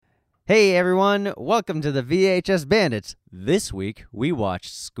Hey everyone, welcome to the VHS Bandits. This week we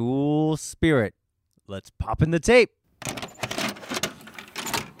watched School Spirit. Let's pop in the tape.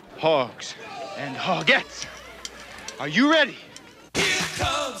 Hogs and hogettes, are you ready?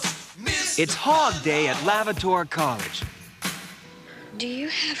 It's Hog Day at Lavator College. Do you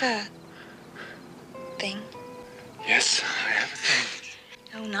have a thing? Yes, I have a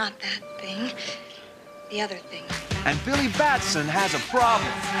thing. No, not that thing. The other thing. And Billy Batson has a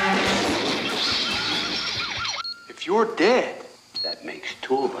problem. If you're dead, that makes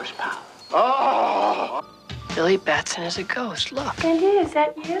two of us, pal. Oh! Billy Batson is a ghost. Look. Andy, is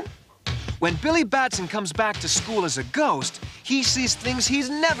that you? When Billy Batson comes back to school as a ghost, he sees things he's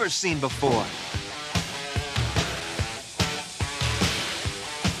never seen before.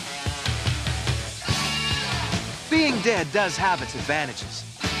 Being dead does have its advantages.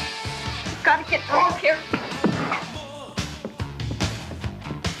 Gotta get out of here.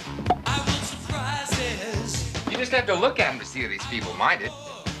 You just have to look at them to see if these people mind it.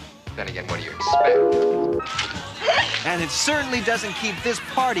 Then again, what do you expect? And it certainly doesn't keep this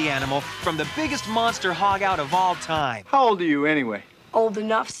party animal from the biggest monster hog out of all time. How old are you anyway? Old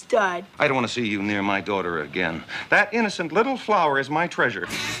enough, stud. I don't want to see you near my daughter again. That innocent little flower is my treasure.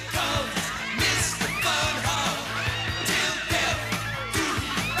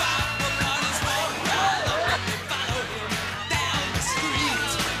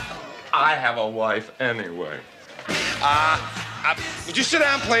 I have a wife anyway. Would you sit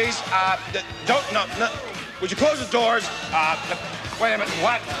down, please? No. Would you close the doors? Wait a minute,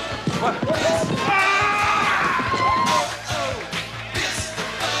 what?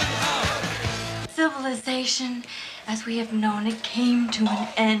 Civilization, as we have known it, came to an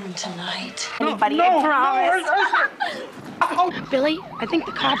end tonight. Anybody, I promise. Billy, I think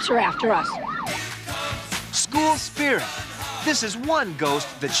the cops are after us. School Spirit. This is one ghost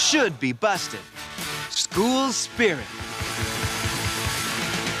that should be busted. School Spirit.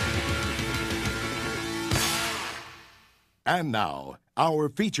 And now, our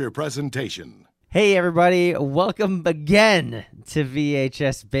feature presentation. Hey everybody, welcome again to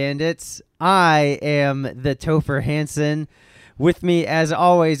VHS Bandits. I am the Topher Hansen. With me, as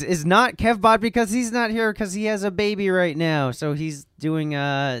always, is not Kevbot because he's not here because he has a baby right now. So he's doing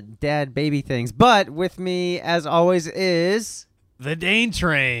dad baby things. But with me, as always, is The Dane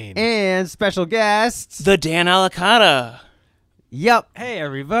Train. and special guests. The Dan Alicata. Yup. Hey,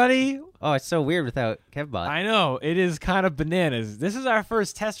 everybody. Oh, it's so weird without Kevbot. I know. It is kind of bananas. This is our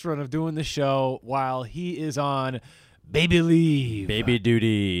first test run of doing the show while he is on baby leave. Baby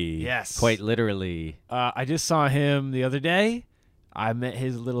duty. Yes. Quite literally. I just saw him the other day. I met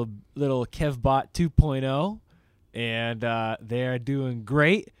his little Kevbot 2.0, and they're doing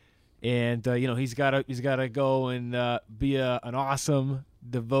great. And he's gotta go and be an awesome,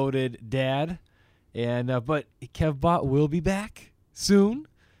 devoted dad. And but Kevbot will be back soon.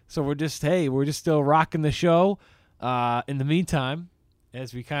 So we're just still rocking the show. In the meantime,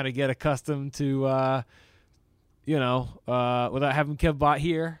 as we kind of get accustomed to without having Kevbot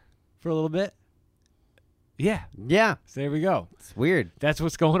here for a little bit. Yeah. So there we go. It's weird. That's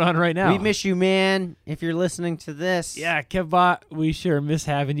what's going on right now. We miss you, man, if you're listening to this. Yeah, Kevbot, we sure miss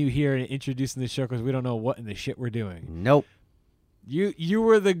having you here and introducing the show because we don't know what in the shit we're doing. Nope. You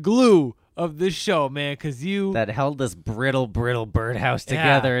were the glue of this show, man, because you... That held this brittle birdhouse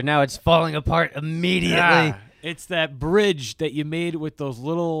together, and now it's falling apart immediately. Yeah, it's that bridge that you made with those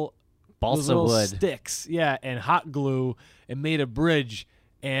little... Balsa wood. Sticks, yeah, and hot glue, and made a bridge,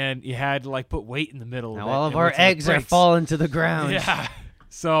 and you had to put weight in the middle. Now of it, all of and our once it eggs are breaks- falling to the ground. Yeah.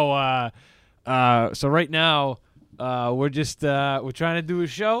 So right now we're trying to do a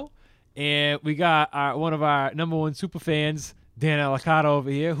show, and we got one of our number one super fans, Dan Alicata over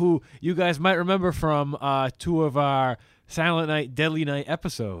here, who you guys might remember from two of our Silent Night, Deadly Night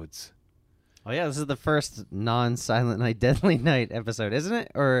episodes. Oh yeah, this is the first non-Silent Night, Deadly Night episode, isn't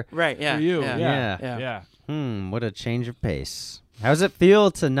it? Or Right, yeah. For you, Yeah. yeah. what a change of pace. How's it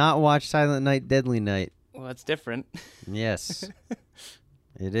feel to not watch Silent Night, Deadly Night? Well, that's different. Yes,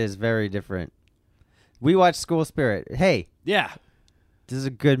 it is very different. We watched School Spirit. Hey, Yeah. this is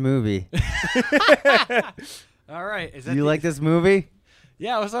a good movie. All right. Is Do you like this movie?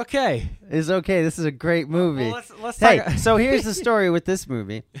 Yeah, it was okay. It's okay. This is a great movie. Well, let's Hey, talk. so here's the story with this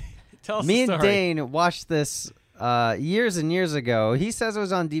movie. Tell us Me the and story. Dane watched this years and years ago. He says it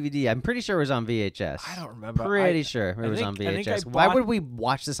was on DVD. I'm pretty sure it was on VHS. I don't remember. Pretty sure it I was think- on I think I VHS. Why bought- would we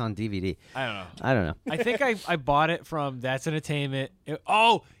watch this on DVD? I don't know. I don't know. I think I bought it from That's Entertainment.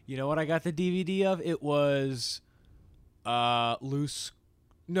 You know what I got the DVD of? It was Loose.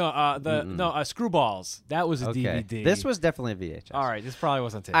 No, Screwballs. That was a Okay. DVD. This was definitely a VHS. All right. This probably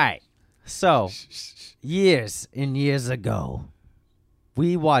wasn't tape. All right. So, years and years ago,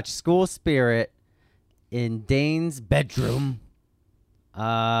 we watched School Spirit in Dane's bedroom,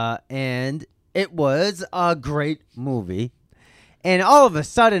 and it was a great movie. And all of a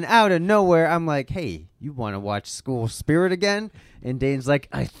sudden, out of nowhere, I'm like, hey, you want to watch School Spirit again? And Dane's like,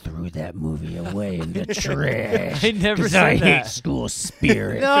 I threw that movie away in the trash. I never 'cause said I that. hate School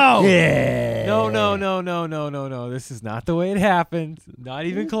Spirit. No. Yeah. No. This is not the way it happened. Not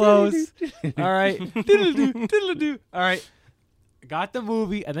even close. All right. Diddle-doo. All right. Got the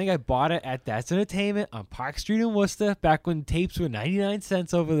movie. I think I bought it at That's Entertainment on Park Street in Worcester back when tapes were 99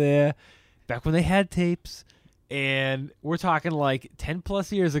 cents over there, back when they had tapes. And we're talking like 10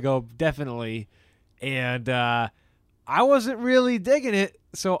 plus years ago, definitely. And I wasn't really digging it,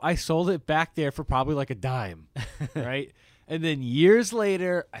 so I sold it back there for probably like a dime, right? And then years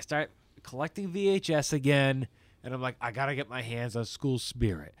later, I start collecting VHS again, and I'm like, I got to get my hands on School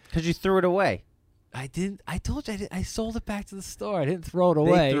Spirit. Because you threw it away. I didn't. I told you I sold it back to the store. I didn't throw it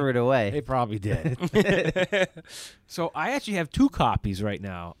away. They threw it away. They probably did. So I actually have 2 copies right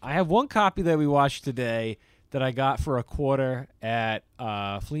now. I have one copy that we watched today that I got for $0.25 at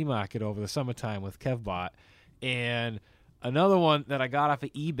flea market over the summertime with KevBot, and another one that I got off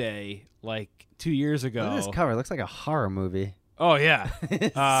of eBay like 2 years ago. Look at this cover. It looks like a horror movie. Oh yeah.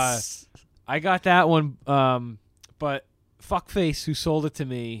 I got that one, but Fuckface, who sold it to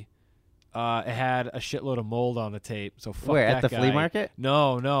me, it had a shitload of mold on the tape. So fuck Where, that at the guy. flea market?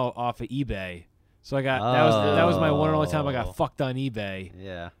 No, off of eBay. So I got that was my one and only time I got fucked on eBay.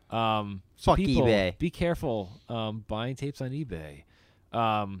 Yeah. So Fuck people, eBay. Be careful buying tapes on eBay.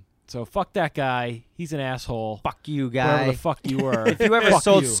 So fuck that guy. He's an asshole. Fuck you, Whoever guy. the fuck you were. If you ever Fuck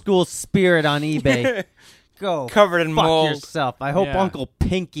sold you. School Spirit on eBay, go Covered in fuck mold. yourself. I hope Yeah. Uncle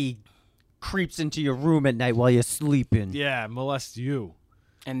Pinky creeps into your room at night while you're sleeping. Yeah, molest you.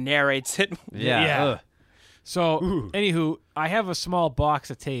 And narrates it. Yeah. Ugh. So, anywho, I have a small box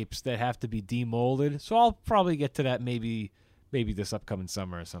of tapes that have to be demolded, so I'll probably get to that maybe this upcoming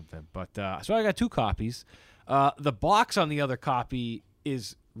summer or something. But so I got 2 copies. The box on the other copy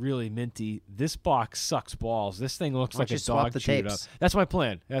is really minty. This box sucks balls. This thing looks Why like don't a you swap dog the chewed up. tapes? That's my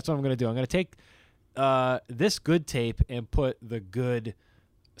plan. That's what I'm going to do. I'm going to take this good tape and put the good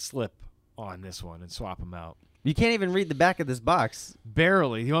slip on this one and swap them out. You can't even read the back of this box.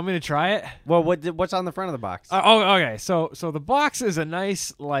 Barely. You want me to try it? Well, what's on the front of the box? Okay. So the box is a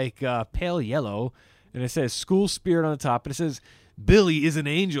nice like pale yellow, and it says School Spirit on the top, and it says Billy is an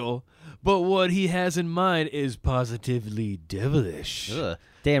angel, but what he has in mind is positively devilish. Ugh.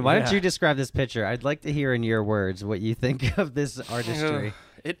 Dan, why don't Yeah. you describe this picture? I'd like to hear in your words what you think of this artistry.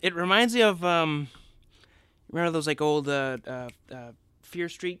 It reminds me of remember those like old Fear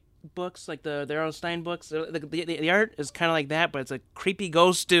Street books, like the Errol Stein books. The art is kind of like that, but it's a creepy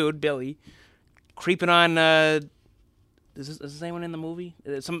ghost dude, Billy, creeping on. Is anyone in the movie?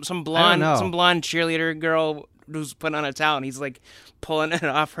 Some blonde cheerleader girl who's putting on a towel, and he's like pulling it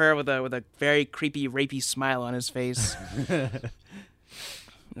off her with a very creepy, rapey smile on his face. Can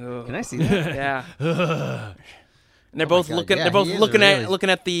I see that? Yeah. And they're Oh both my God, looking. yeah, they're both he is looking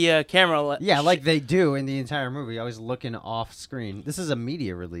really- at the camera. Yeah, like they do in the entire movie. Always looking off screen. This is a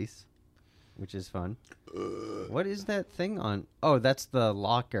media release, which is fun. What is that thing on? Oh, that's the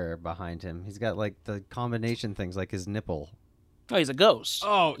locker behind him. He's got like the combination things, like his nipple. Oh, he's a ghost.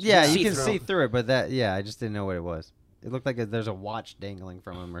 Oh, Yeah, you see can through. see through it, but I just didn't know what it was. It looked like there's a watch dangling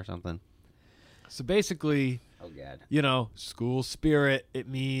from him or something. So basically, Oh God. you know, School Spirit, it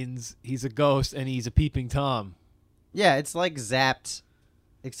means he's a ghost and he's a peeping Tom. Yeah, it's like Zapped,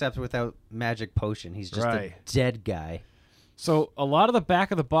 except without magic potion. He's just Right. a dead guy. So a lot of the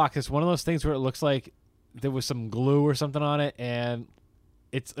back of the box is one of those things where it looks like there was some glue or something on it, and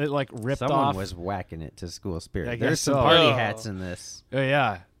it like ripped Someone off. was whacking it to School Spirit. I There's guess some so. party Oh. hats in this. Oh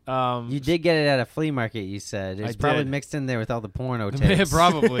yeah. You did get it at a flea market, you said. It's I probably did. mixed in there with all the porno tapes.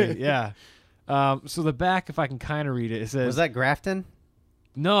 Probably, yeah. So the back, if I can kind of read it, it says, Was that Grafton?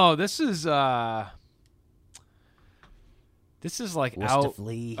 No, this is like out.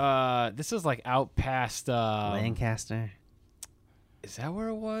 Worcester This is like out past. Lancaster? Is that where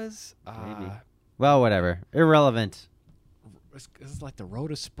it was? Maybe. Well, whatever. Irrelevant. This is like the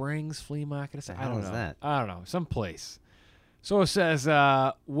Rhoda Springs flea market. The I hell don't is know. that? I don't know. Some place. So it says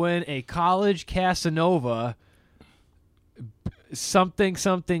when a college Casanova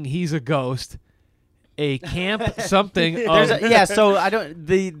something he's a ghost. A camp something. So I don't.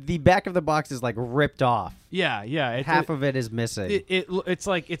 The back of the box is like ripped off. Yeah. Half of it is missing. It's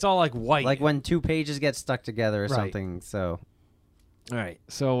like it's all like white. like when 2 pages get stuck together or Right. something. So All right.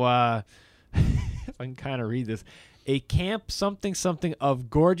 So if I can kind of read this. a camp something of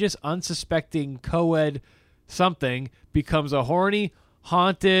gorgeous, unsuspecting co-ed something becomes a horny,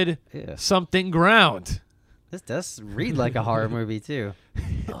 haunted something ground. This does read like a horror movie, too.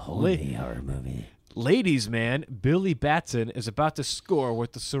 A horny horror movie. Ladies' man Billy Batson is about to score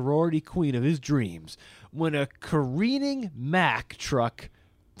with the sorority queen of his dreams when a careening Mack truck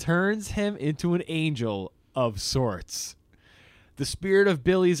turns him into an angel of sorts. The spirit of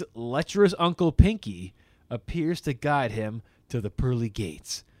Billy's lecherous uncle Pinky appears to guide him to the pearly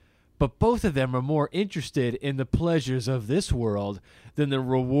gates. But both of them are more interested in the pleasures of this world than the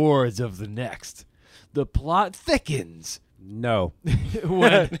rewards of the next. The plot thickens. No.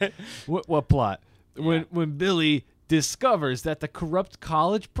 What plot? When Billy discovers that the corrupt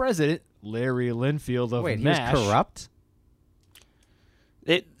college president, Larry Linfield of Wait, he MASH... was corrupt?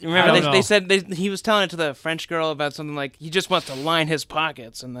 They said he was telling it to the French girl about something like he just wants to line his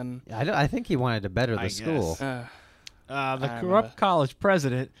pockets, and then... I think he wanted to better the school. The corrupt college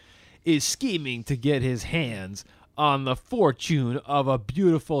president is scheming to get his hands on the fortune of a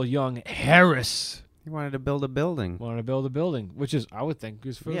beautiful young Harris. He wanted to build a building. Which is, I would think,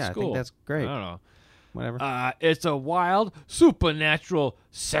 is for the school. I think that's great. I don't know. Whatever. It's a wild, supernatural,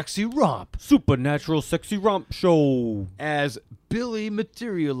 sexy romp. Supernatural sexy romp show. As Billy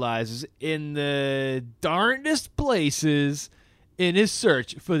materializes in the darndest places in his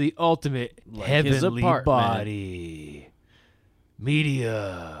search for the ultimate heavenly body.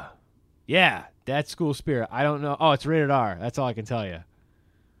 Media. Yeah, that's School Spirit. I don't know. Oh, it's rated R. That's all I can tell you.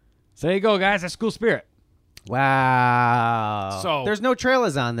 So there you go, guys. That's School Spirit. Wow. So there's no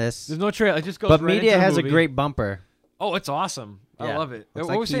trailers on this. There's no trailer. It just goes But right media into the has a movie. great bumper. Oh, it's awesome. I Yeah. love it. Looks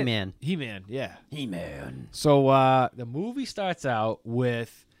What like was it? He-Man. He-Man, yeah. He-Man. So the movie starts out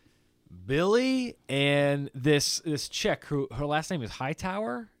with Billy and this chick who her last name is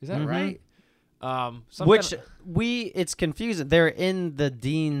Hightower. Is that right? It's confusing. They're in the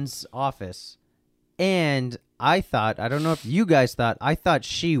dean's office, and I don't know if you guys thought, I thought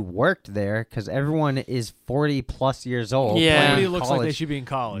she worked there because everyone is 40 plus years old. Yeah. Nobody looks like they should be in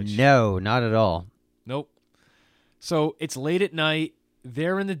college. No, not at all. Nope. So it's late at night.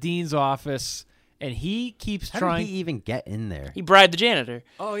 They're in the dean's office, and he keeps How trying. did he even get in there? He bribed the janitor.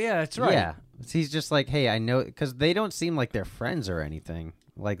 Oh yeah, that's right. Yeah, he's just like, hey, I know, because they don't seem like they're friends or anything.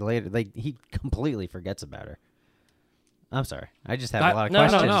 Like later, he completely forgets about her. I'm sorry, I just have a lot of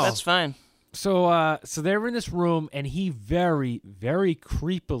questions. No. That's fine. So they're in this room, and he very, very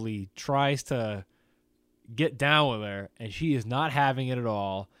creepily tries to get down with her, and she is not having it at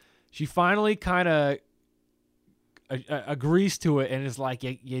all. She finally kind of agrees to it and is like,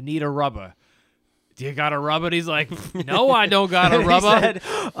 you need a rubber. Do you got a rubber? And he's like, no, I don't got a rubber. He said,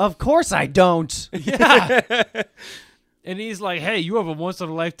 of course I don't. Yeah. And he's like, hey, you have a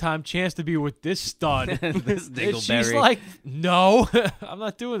once-in-a-lifetime chance to be with this stud. This And dingleberry. she's like, no, I'm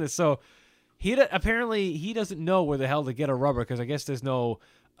not doing this. So apparently he doesn't know where the hell to get a rubber because I guess there's no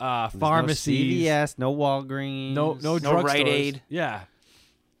pharmacies. No CVS, no Walgreens. No drugstores. Rite Aid. Yeah.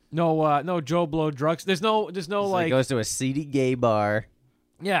 No Joe Blow drugs. There's no So like he goes to a seedy gay bar.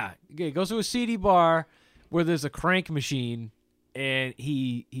 Yeah, he goes to a seedy bar where there's a crank machine, and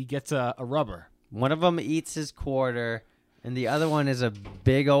he gets a rubber. One of them eats his quarter, and the other one is a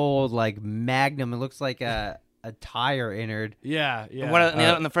big old like Magnum. It looks like a tire innard. Yeah.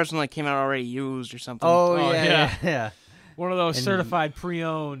 And the first one like came out already used or something. Oh yeah. One of those certified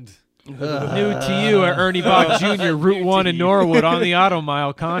pre-owned. New to you at Ernie Bach Jr. Route 1 in Norwood on the Auto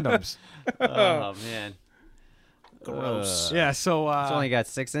Mile condoms. Oh man. Gross. Yeah, so It's only got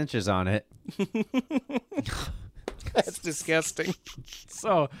 6 inches on it. That's disgusting.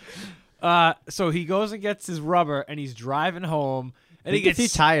 So he goes and gets his rubber, and he's driving home, and he If you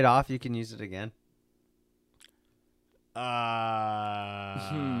gets tie it off, you can use it again.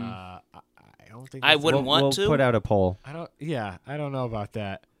 I don't think I wouldn't want we'll to. put out a poll. I don't know about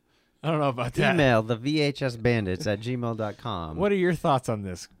that. Email the vhsbandits@gmail.com. What are your thoughts on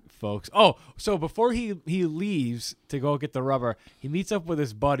this, folks? Oh, so before he leaves to go get the rubber, he meets up with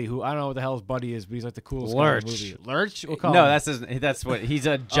his buddy, who I don't know what the hell his buddy is, but he's like the coolest guy in the movie. Lurch? We'll call him. That's what he's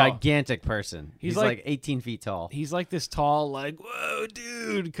a gigantic person. He's like like 18 feet tall. He's like this tall, like, whoa,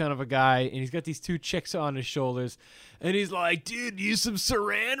 dude, kind of a guy, and he's got these 2 chicks on his shoulders, and he's like, dude, use some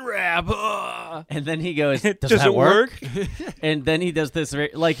saran wrap. And then he goes, does Does that it work? And then he does this,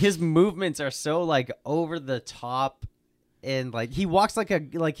 like his movements are so like over the top, and like he walks like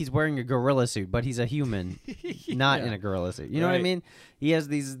he's wearing a gorilla suit, but he's a human, not in a gorilla suit. You know what I Right. mean? He has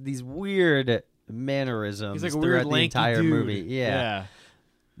these weird mannerisms. He's like a throughout weird the lanky entire dude. movie. Yeah.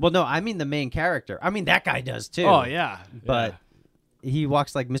 Well, no, I mean the main character. I mean that guy does too. Oh, yeah. But he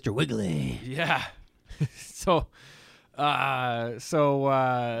walks like Mr. Wiggly. Yeah. So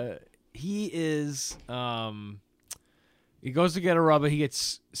He is he goes to get a rubber. He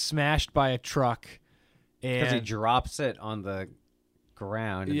gets smashed by a truck, Because he and drops it on the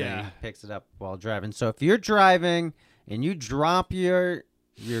ground and then Yeah. he picks it up while driving. So if you're driving and you drop your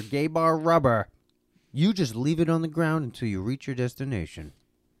gay bar rubber, you just leave it on the ground until you reach your destination.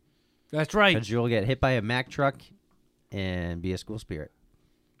 that's right. Because you'll get hit by a Mack truck and be a school spirit.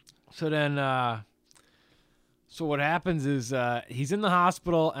 So then, so what happens is he's in the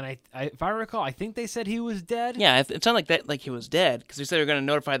hospital, and I if I recall, I think they said he was dead. Yeah, it sounded like that, like he was dead, because they said they were going to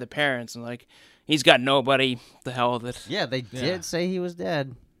notify the parents, and like he's got nobody. The hell with it. Yeah, they did say he was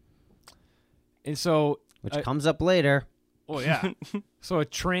dead, And so, which comes up later. oh yeah, so a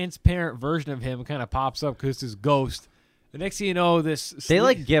transparent version of him kind of pops up because it's his ghost. The next thing you know, They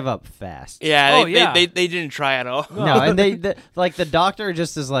like give up fast. Yeah, Oh, they didn't try at all. No, and like the doctor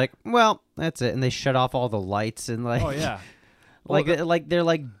just is like, well, that's it, and they shut off all the lights and like, oh yeah, like they're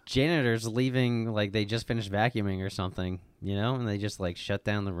like janitors leaving, like they just finished vacuuming or something, you know, and they just like shut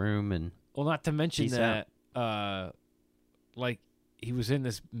down the room and. well, not to mention Peace that, like he was in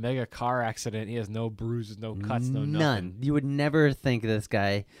this mega car accident. He has no bruises, no cuts, no None. nothing. You would never think this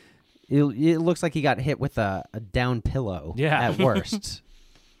guy. It looks like he got hit with a down pillow. Yeah. At worst.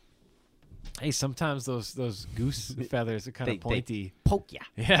 Hey, sometimes those goose feathers are kind They- of pointy. They poke ya.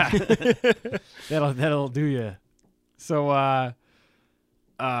 Yeah, that'll do you. So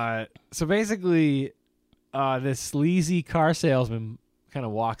so basically, this sleazy car salesman kind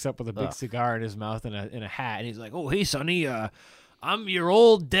of walks up with a big Ugh. cigar in his mouth and a hat, and he's like, "Oh, hey, Sonny, I'm your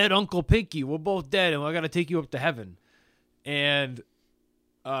old dead Uncle Pinky. We're both dead, and I gotta take you up to heaven." And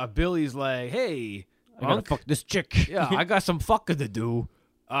Billy's like, "Hey, I gotta Unc, fuck this chick. yeah, I got some fucking to do.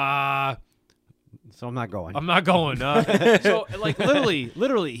 So I'm not going. I'm not going. So, like,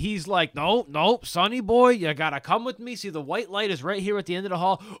 literally, he's like, no, Sonny boy, you gotta come with me. See, the white light is right here at the end of the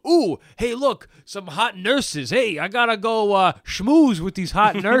hall. Ooh, hey, look, some hot nurses. Hey, I gotta go schmooze with these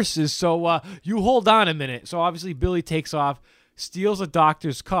hot nurses. So you hold on a minute. So obviously, Billy takes off, steals a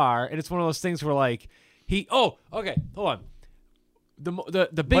doctor's car, and it's one of those things where like oh, okay, hold on. The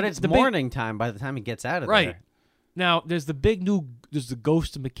big, but it's the morning time by the time he gets out of right there. now. There's the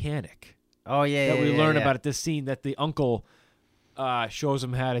ghost mechanic. Oh yeah, That yeah, we yeah, learn yeah. about at this scene that the uncle shows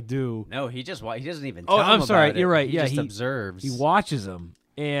him how to do. No, he doesn't even. Oh, tell I'm him sorry. about it. You're right. He Yeah, just he observes. He watches him,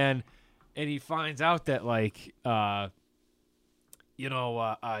 and he finds out that like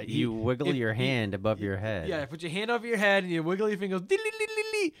You wiggle your hand above your head. Yeah, put your hand over your head and you wiggle your fingers,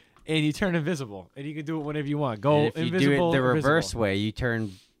 and you turn invisible, and you can do it whenever you want. Go And if you invisible. do it the invisible. reverse way,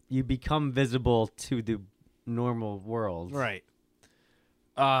 you become visible to the normal world. Right.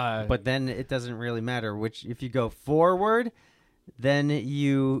 But then it doesn't really matter which. If you go forward, then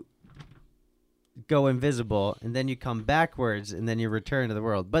you go invisible, and then you come backwards, and then you return to the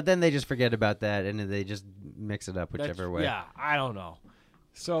world. But then they just forget about that, and they just mix it up whichever way. Yeah, I don't know.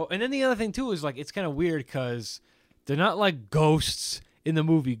 So, and then the other thing too is like it's kind of weird because they're not like ghosts in the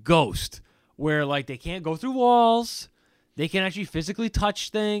movie Ghost, where like they can't go through walls, they can actually physically touch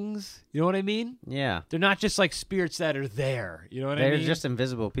things. You know what I mean? Yeah. They're not just like spirits that are there. You know what I They're mean? just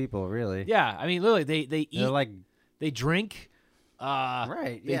invisible people, really. Yeah, I mean, literally, they eat, They're like they drink,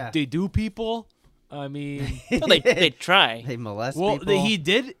 right. they, Yeah. they do people. I mean, Well, they try. They molest well, people.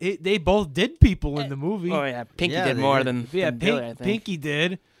 they both did people in the movie. Oh yeah, Pinky Yeah, did they more did. than Yeah, than Billy, I think. Pinky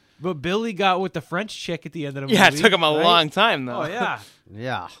did, but Billy got with the French chick at the end of the Yeah, movie. it took him a right? long time though. Oh yeah.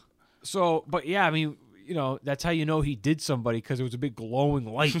 Yeah. So, but yeah, I mean, you know, that's how you know he did somebody because there was a big glowing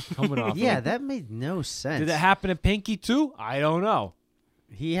light coming off. Yeah, of him. that made no sense. Did that happen to Pinky too? I don't know.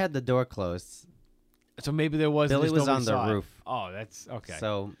 He had the door closed, So maybe there was. Billy just was nobody on the saw it. roof. Oh, that's okay.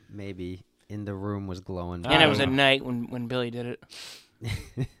 so maybe in the room was glowing. And I it was don't at know. night when Billy did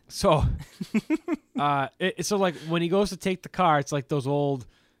it. So, so like when he goes to take the car, it's like those old.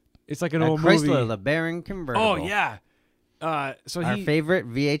 It's like an A old Chrysler movie. LeBaron convertible. Oh yeah. So Our he. favorite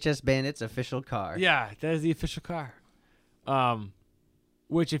VHS Bandits official car. Yeah, that is the official car.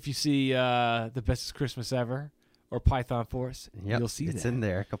 Which if you see The Bestest Christmas Ever or Python Force, Yep, you'll see it's that. in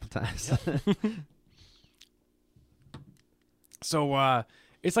there a couple times. So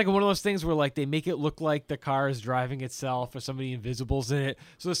it's like one of those things where like they make it look like the car is driving itself or somebody invisible's in it.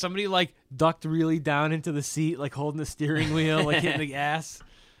 So there's somebody like ducked really down into the seat, like holding the steering wheel, like hitting the gas.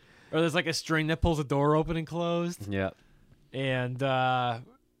 Or there's like a string that pulls the door open and closed. Yep. And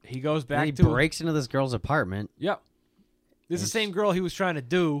he goes Then back he to breaks into this girl's apartment, Yep. This is the same girl he was trying to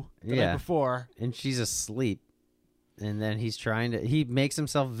do the night Yeah. before. and she's asleep. And then he makes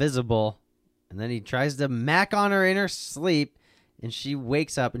himself visible, and then he tries to mack on her in her sleep, and she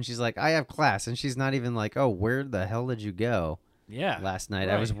wakes up and she's like, I have class. And she's not even like, oh, where the hell did you go last night?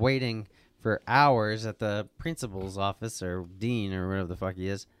 I was waiting for hours at the principal's office or dean or whatever the fuck he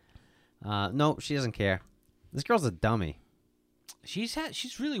is. No, she doesn't care. This girl's a dummy. She's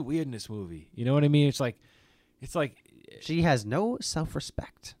really weird in this movie. You know what I mean? It's like she has no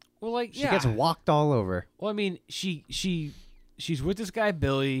self-respect. Well, like she gets walked all over. Well, I mean, she's with this guy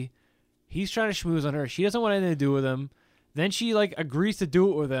Billy. He's trying to schmooze on her. She doesn't want anything to do with him. Then she like agrees to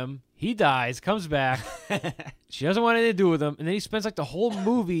do it with him. He dies, comes back. She doesn't want anything to do with him, and then he spends like the whole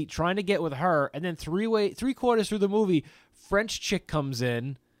movie trying to get with her. And then three-quarters through the movie, French chick comes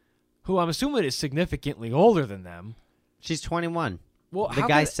in, who I'm assuming is significantly older than them. She's 21. Well, the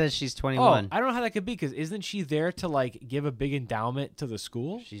guy says she's 21. Oh, I don't know how that could be, because isn't she there to like give a big endowment to the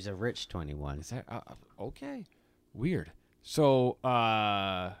school? She's a rich 21. Is that okay? Weird. So,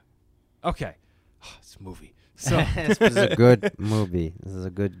 okay, it's a movie. So this is a good movie. This is a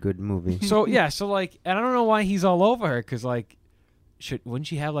good movie. So yeah, so like, and I don't know why he's all over her, because like, wouldn't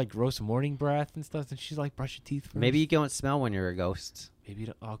she have like gross morning breath and stuff? And she's like, brush your teeth first. Maybe you don't smell when you're a ghost. Maybe you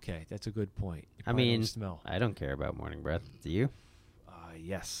don't. Okay, that's a good point. I mean, smell. I don't care about morning breath. Do you?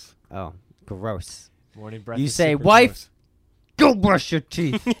 Yes. Oh, gross. Morning breath. You is say, super wife, gross. go brush your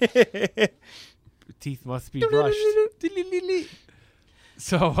teeth. Teeth must be brushed.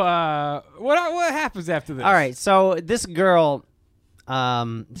 So, what happens after this? All right, so this girl,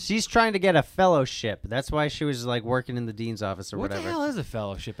 she's trying to get a fellowship. That's why she was like working in the dean's office or whatever. What the hell is a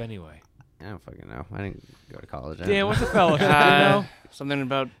fellowship anyway? I don't fucking know. I didn't go to college. Dan, what's a fellowship? You know? Something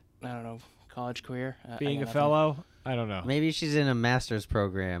about, I don't know, college career. Being a fellow? I don't know. Maybe she's in a master's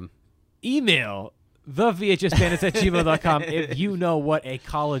program. Email thevhsbandits@gmail.com if you know what a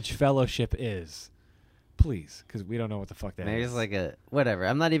college fellowship is. Please, because we don't know what the fuck that Maybe is. it's like a whatever.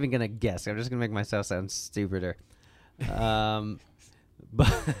 I'm not even gonna guess. I'm just gonna make myself sound stupider. But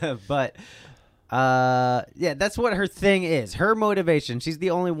yeah, that's what her thing is. Her motivation. She's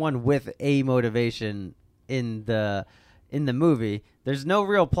the only one with a motivation in the movie. There's no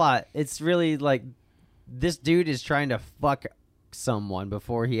real plot. It's really like this dude is trying to fuck someone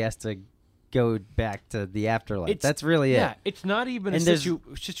before he has to go back to the afterlife. That's really it. Yeah, it's not even a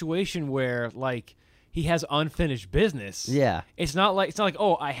situation where like he has unfinished business. Yeah, it's not like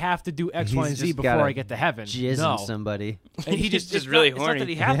oh, I have to do X, Y, and Z before I get to heaven. Jizz in somebody, and he just really horny.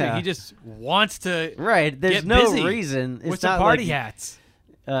 horny. It's not that he has to. He just wants to. Right. There's get no busy reason. It's with not some party like, hats.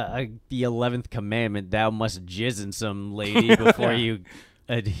 The 11th commandment: Thou must jizz in some lady before you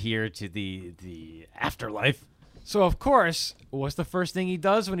adhere to the afterlife. So of course, what's the first thing he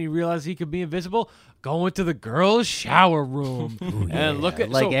does when he realizes he could be invisible? Go into the girls' shower room and look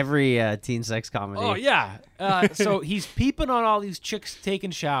at every teen sex comedy. Oh yeah. So he's peeping on all these chicks taking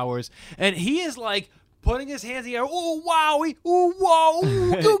showers, and he is like putting his hands in the air. Oh wowie! Oh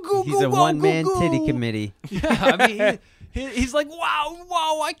whoa! Go go He's go, a go, one-man go, go. titty committee. Yeah, I mean he's like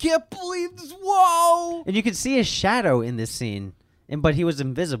wow! I can't believe this! Whoa! And you can see his shadow in this scene, but he was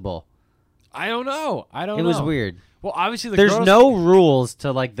invisible. I don't know. It was weird. Well, obviously there's no rules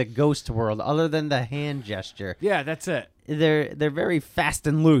to like the ghost world other than the hand gesture. Yeah, that's it. They're very fast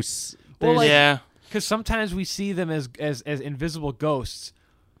and loose. Well, yeah, because sometimes we see them as invisible ghosts,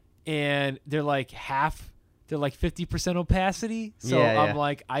 and they're like 50% opacity. So I'm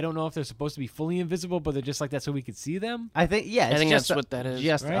like, I don't know if they're supposed to be fully invisible, but they're just like that so we could see them. I think I think that's what that is.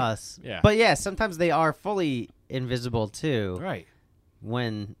 Just right? us. Yeah. But yeah, sometimes they are fully invisible too. Right.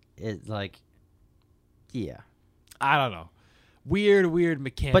 When it like, yeah. I don't know. Weird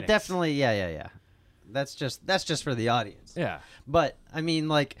mechanics. But definitely, yeah. That's just for the audience. Yeah. But I mean,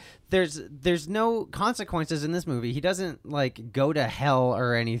 like, there's no consequences in this movie. He doesn't like go to hell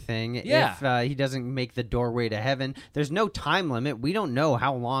or anything. Yeah. If he doesn't make the doorway to heaven, there's no time limit. We don't know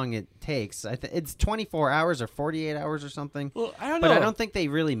how long it takes. It's 24 hours or 48 hours or something. Well, I don't know. But I don't think they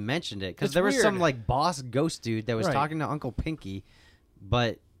really mentioned it because there was some weird. like boss ghost dude that was Right. talking to Uncle Pinky,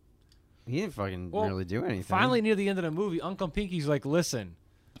 but he didn't fucking really do anything. Finally, near the end of the movie, Uncle Pinky's like, listen,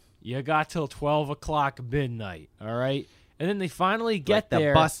 you got till 12 o'clock midnight, all right? And then they finally get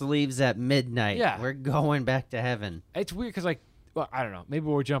there. The bus leaves at midnight. Yeah. We're going back to heaven. It's weird because, like, well, I don't know. Maybe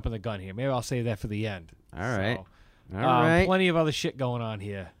we're jumping the gun here. Maybe I'll save that for the end. All right. So, All right. Plenty of other shit going on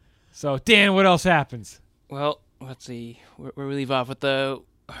here. So, Dan, what else happens? Well, let's see. Where we leave off with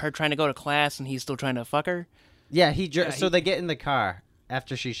her trying to go to class and he's still trying to fuck her. Yeah, so they get in the car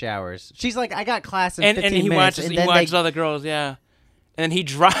after she showers. She's like, I got class in 15 and he minutes. watches other girls, yeah. And then he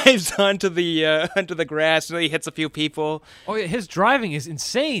drives onto the grass and he hits a few people. Oh yeah, his driving is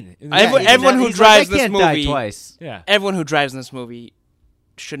insane. Everyone who drives this movie, twice. Yeah. Everyone who drives in this movie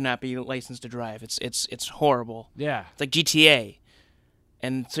should not be licensed to drive. It's horrible. Yeah. It's like GTA.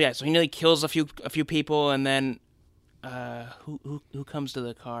 And so he nearly kills a few people, and then who comes to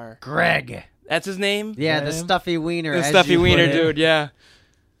the car? Greg. That's his name? Yeah, the stuffy wiener. The stuffy wiener dude, yeah.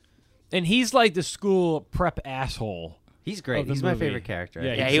 And he's like the school prep asshole. He's great. He's my favorite character.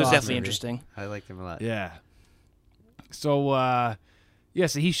 Yeah, he was definitely interesting. I liked him a lot. Yeah. So,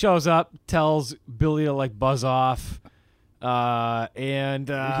 so he shows up, tells Billy to like buzz off, and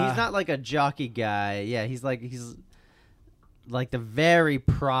he's not like a jockey guy. Yeah, he's like the very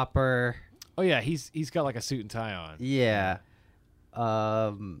proper. Oh yeah, he's got like a suit and tie on. Yeah.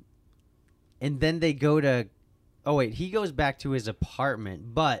 And then they go to. Oh wait, he goes back to his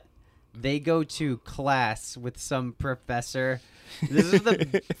apartment, but they go to class with some professor. This is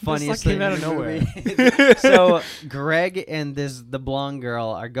the funniest thing out of nowhere. So Greg and the blonde girl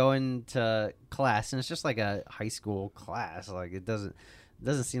are going to class, and it's just like a high school class. Like it doesn't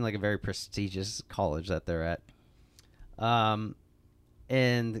seem like a very prestigious college that they're at.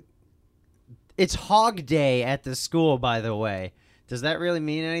 And it's Hog Day at the school, by the way. Does that really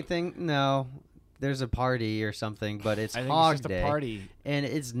mean anything? No. There's a party or something, but it's Hog Day. A party. And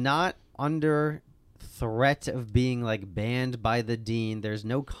it's not under threat of being like banned by the dean. There's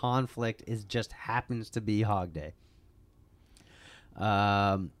no conflict. It just happens to be Hog Day.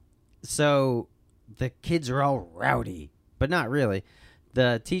 So the kids are all rowdy, but not really.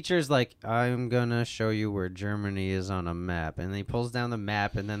 The teacher's like, I'm going to show you where Germany is on a map. And he pulls down the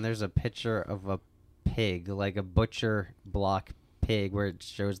map, and then there's a picture of a pig, like a butcher block pig, where it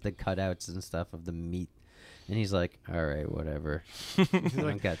shows the cutouts and stuff of the meat. And he's like, all right, whatever. I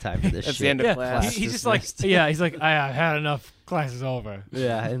don't got time for this That's shit. the end of class. He's just like, he's like, I had enough. Class is over.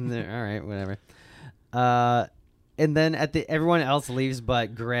 Yeah, and all right, whatever. And then everyone else leaves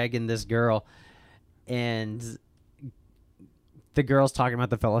but Greg and this girl. And the girl's talking about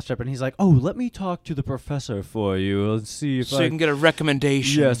the fellowship, and he's like, oh, let me talk to the professor for you. Let's see if you can get a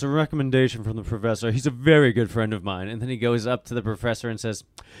recommendation. Yes, a recommendation from the professor. He's a very good friend of mine. And then he goes up to the professor and says,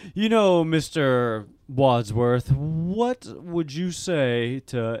 you know, Mr. Wadsworth, what would you say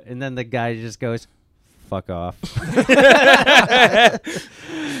to... And then the guy just goes, fuck off.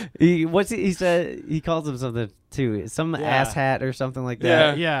 He said he calls him something too, some ass hat or something like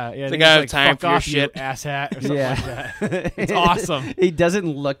that. Yeah. The guy has like, time for your shit, ass hat or something like that. It's awesome. He doesn't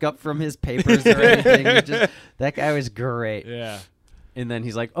look up from his papers or anything. That guy was great. Yeah. And then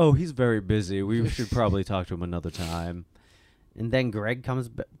he's like, "Oh, he's very busy. We should probably talk to him another time." And then Greg comes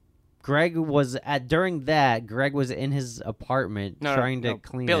back. Greg was in his apartment trying to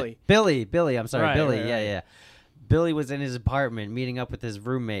clean Billy. it. Billy. I'm sorry, Right, Billy. right, Yeah. Billy was in his apartment meeting up with his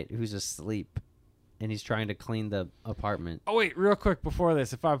roommate who's asleep, and he's trying to clean the apartment. Oh wait, real quick before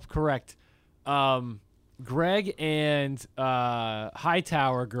this, if I'm correct, Greg and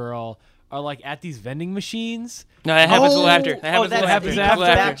Hightower girl are like at these vending machines. No, that happens a little after. That happens after.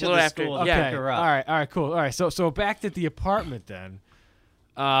 Back to the after. school. Okay. Yeah. Pick her up. All right, cool. All right, so back at the apartment then.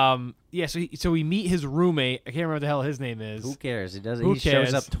 So we meet his roommate. I can't remember what the hell his name is. Who cares? He Who shows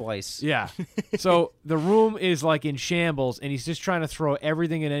cares? up twice. Yeah. So the room is like in shambles, and he's just trying to throw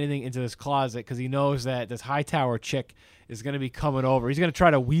everything and anything into this closet because he knows that this Hightower chick is going to be coming over. He's going to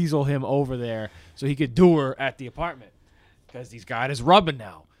try to weasel him over there so he could do her at the apartment because he's got his rubbing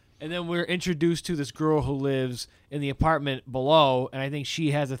now. And then we're introduced to this girl who lives in the apartment below, and I think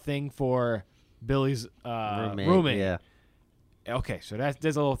she has a thing for Billy's roommate. Yeah. Okay, so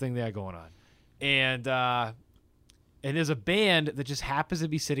there's a little thing there going on. And there's a band that just happens to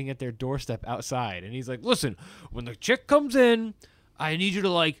be sitting at their doorstep outside. And he's like, listen, when the chick comes in, I need you to,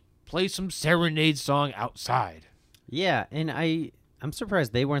 like, play some serenade song outside. Yeah, and I'm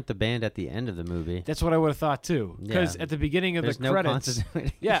surprised they weren't the band at the end of the movie. That's what I would have thought, too. Because at the beginning of There's the no credits...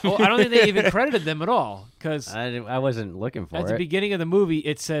 continuity. Yeah, well, I don't think they even credited them at all. Because I wasn't looking for at it. the beginning of the movie,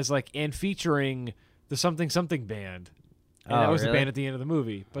 it says, like, and featuring the Something Something Band. And that was really? the band at the end of the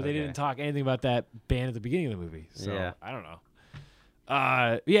movie. But they Okay. didn't talk anything about that band at the beginning of the movie. So, Yeah. I don't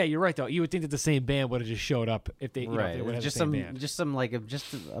know. Yeah, you're right, though. You would think that the same band would have just showed up if they, Right. if they would have Just the same band. just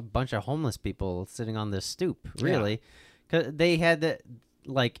a bunch of homeless people sitting on this stoop, really. 'Cause they had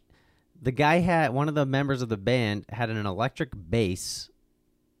one of the members of the band had an electric bass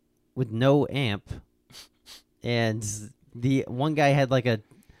with no amp, and the one guy had like a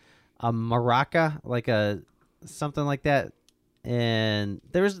maraca, like a something like that, and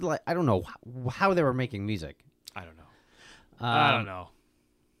there was like, I don't know how they were making music. I don't know.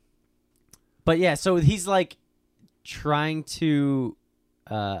 But yeah, so he's like trying to.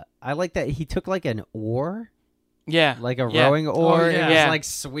 I like that he took like an oar. Yeah. Like a rowing oar. Oh, yeah. And was Yeah. like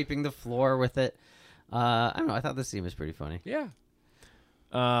sweeping the floor with it. I don't know. I thought this scene was pretty funny. Yeah.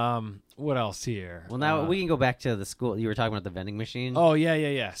 What else here? Well, now we can go back to the school. You were talking about the vending machine. Oh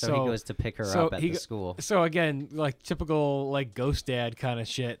yeah. So he goes to pick her up at the school. So again, like typical like ghost dad kind of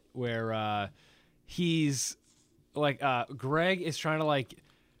shit, where he's like Greg is trying to like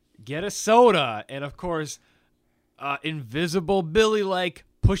get a soda, and of course, invisible Billy like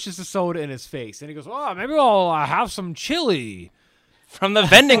pushes the soda in his face, and he goes, "Oh, maybe I'll have some chili." From the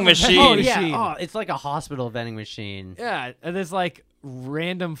vending machine. Oh, yeah. Oh, it's like a hospital vending machine. Yeah, and there's like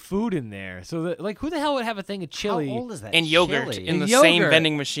random food in there. So, like, who the hell would have a thing of chili? How old is that? And yogurt chili? in the yogurt. same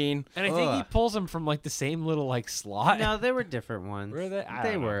vending machine. And I think he pulls them from like the same little like slot. No, they were different ones. Were they? I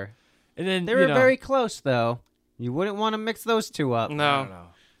They don't know. were. And then They were very close, though. You wouldn't want to mix those two up. I No. don't know.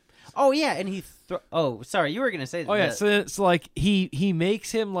 Oh yeah, and he. Oh, sorry, you were gonna say. Oh yeah, that. so it's like he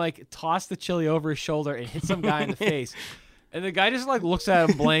makes him like toss the chili over his shoulder and hit some guy in the face, and the guy just like looks at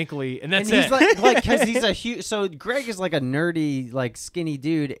him blankly, and that's and he's it. like because he's a huge. So Greg is like a nerdy, like skinny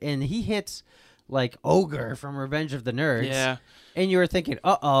dude, and he hits like Ogre from Revenge of the Nerds. Yeah. And you were thinking,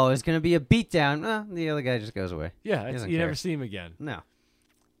 it's gonna be a beatdown. The other guy just goes away. Yeah, He doesn't you care. never see him again. No.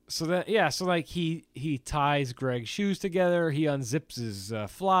 So that so like he ties Greg's shoes together, he unzips his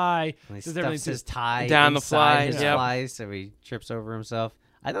fly, And he does everything stuffs to- his tie down the inside fly, his yep. fly, so he trips over himself.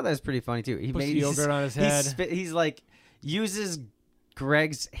 I thought that was pretty funny too. He Puts made the yogurt on his head. He's like uses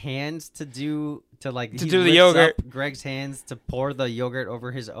Greg's hands to do To he do the lifts yogurt. up Greg's hands to pour the yogurt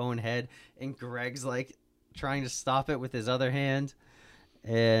over his own head, and Greg's like trying to stop it with his other hand.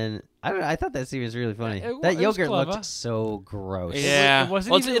 And I don't know. I thought that scene was really funny. It That was yogurt clever. looked so gross. Yeah. it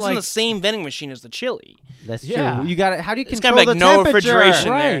wasn't well, it's, even it's in the like- same vending machine as the chili. That's Yeah. true. You got it. How do you It's control kind of like the no temperature? refrigeration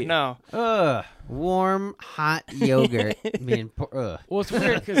there. Right. No. Ugh, warm, hot yogurt being ugh. Well, it's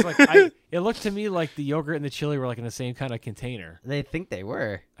weird because like it looked to me like the yogurt and the chili were like in the same kind of container. They think they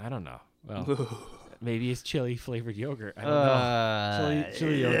were. I don't know. Well, maybe it's chili flavored yogurt. I don't know.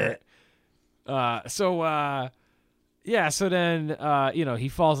 Chili yogurt. So then he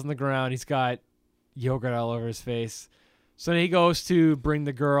falls on the ground. He's got yogurt all over his face. So then he goes to bring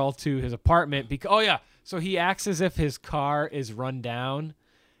the girl to his apartment because so he acts as if his car is run down,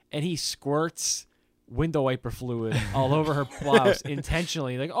 and he squirts window wiper fluid all over her blouse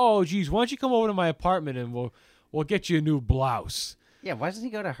intentionally. Like, oh geez, why don't you come over to my apartment and we'll get you a new blouse. Yeah, why doesn't he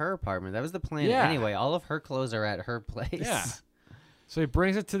go to her apartment? That was the plan Yeah. anyway. All of her clothes are at her place. Yeah. So he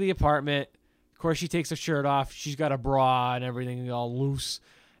brings it to the apartment. Of course, she takes her shirt off. She's got a bra and everything all loose.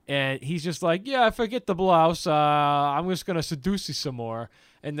 And he's just like, yeah, forget the blouse. I'm just going to seduce you some more.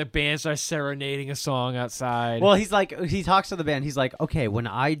 And the band starts serenading a song outside. Well, he talks to the band. He's like, okay, when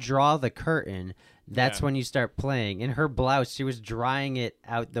I draw the curtain, that's when you start playing. In her blouse, she was drying it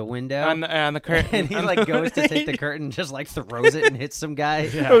out the window. On the curtain. And he like goes to take the curtain and just like throws it and hits some guy.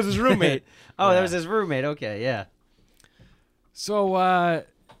 Yeah. That was his roommate. That was his roommate. Okay, yeah. So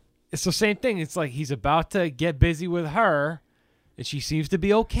same thing. It's like he's about to get busy with her, and she seems to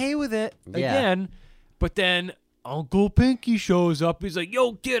be okay with it again. But then Uncle Pinky shows up. He's like,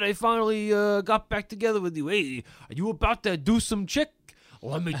 yo, kid, I finally got back together with you. Hey, are you about to do some chick?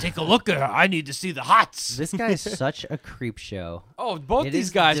 Let me take a look at her. I need to see the hots. This guy's such a creep show. Oh, both It these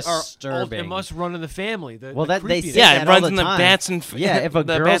is guys are. disturbing. It must run in the family. Well, that they creepiness. say Yeah, it that runs all in the the time. Batson. Yeah, if a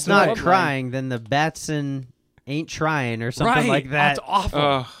the girl's Batson not bloodline. crying, then the Batson ain't trying or something Right. like that. That's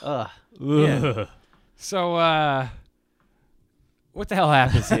awful. Ugh. Yeah. So, what the hell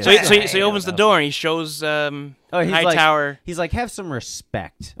happens here? So he opens the door and he shows He's Hightower. He's like, have some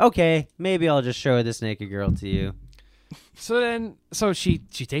respect. Okay, maybe I'll just show this naked girl to you. So she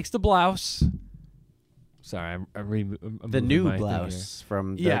takes the blouse. Sorry, I'm The moving new my thing blouse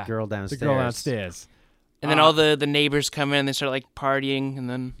from the here. girl downstairs. The girl downstairs. And then all the neighbors come in and they start like partying and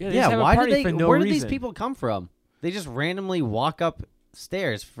then Yeah, they just have a why party did they? for no where did these reason. people come from? They just randomly walk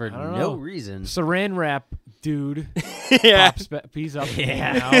upstairs for I don't no know. reason. Saran wrap dude. Yeah. He's up.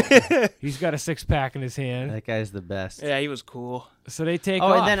 Yeah. He's got a 6-pack in his hand. That guy's the best. yeah, he was cool. So they take Oh,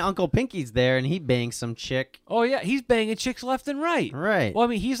 off. and then Uncle Pinky's there, and he bangs some chick. Oh yeah, he's banging chicks left and right. Right. Well, I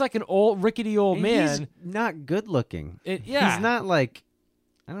mean, he's like an old rickety old And man. He's not good looking. Yeah. He's not like,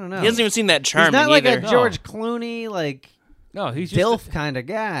 I don't know. He doesn't even seem that charming He's not like either. a George Clooney, like No, he's just DILF kind of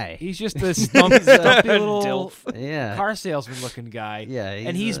guy. He's just a stumpy little DILF. Yeah. car salesman looking guy. Yeah,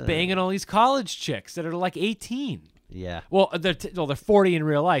 and he's banging all these college chicks that are like 18. Yeah. Well, they're 40 in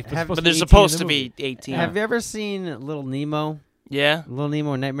real life. But they're supposed to be 18. Have you ever seen Little Nemo? Yeah. Little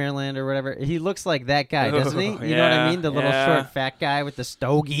Nemo in Nightmare Land or whatever. He looks like that guy, doesn't he? You know what I yeah, mean? The little yeah. short fat guy with the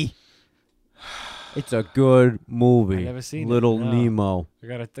stogie. It's a good movie. I've never seen Little it. No. Nemo. I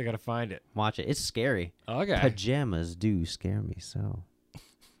gotta find it. Watch it. It's scary. Okay. Pajamas do scare me so.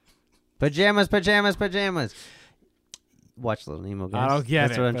 Pajamas. watch Little Nemo, guys. I don't get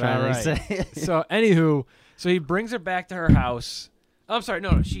That's it. what I'm but trying all to right. say. So, anywho, so he brings her back to her house. I'm sorry, no,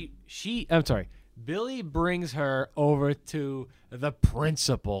 I'm sorry. Billy brings her over to the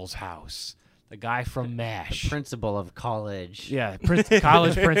principal's house, the guy from MASH. Principal of college. Yeah,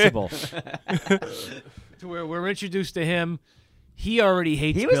 college principal. To where we're introduced to him. He already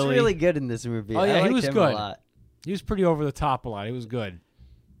hates Billy. He was really good in this movie. Oh, yeah, I he was him good. A lot. He was pretty over the top a lot. He was good.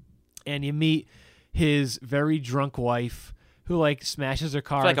 And you meet his very drunk wife who, like, smashes her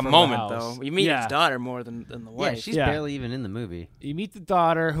car For like a in front moment, of the house. though. You meet his daughter more than the wife. Yeah, she's barely even in the movie. You meet the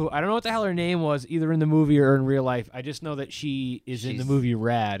daughter, who I don't know what the hell her name was, either in the movie or in real life. I just know that she's in the movie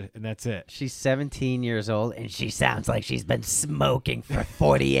Rad, and that's it. She's 17 years old, and she sounds like she's been smoking for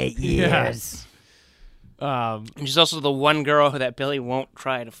 48 years. And she's also the one girl that Billy won't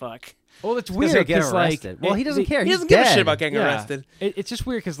try to fuck. Well, it's 'Cause weird he'll get because, like, arrested. Well, he doesn't care. He He's doesn't give a dead. shit about getting Yeah. arrested. It's just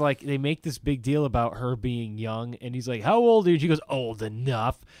weird because, like, they make this big deal about her being young, and he's like, "How old are you?" She goes, "Old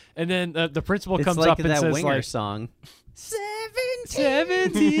enough." And then the principal It's comes like up and that says, Winger like, song.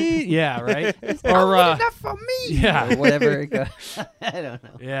 17. Yeah, right. It's or old enough for me. Yeah, Or whatever it goes. I don't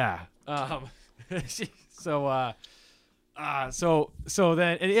know. Yeah. So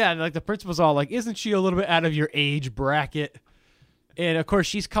then, and like the principal's all like, "Isn't she a little bit out of your age bracket?" And of course,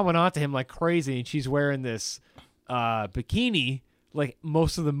 she's coming on to him like crazy, and she's wearing this bikini like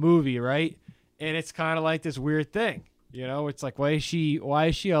most of the movie, right? And it's kind of like this weird thing, you know? It's like, why is she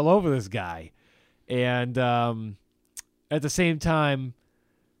all over this guy? And at the same time,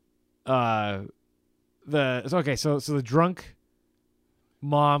 so the drunk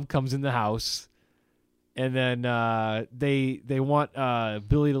mom comes in the house, and then they want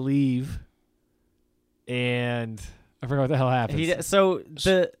Billy to leave, and I forgot what the hell happens.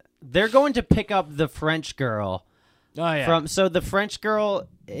 They're going to pick up the French girl. Oh yeah. So the French girl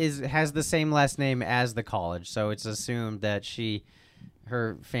has the same last name as the college, so it's assumed that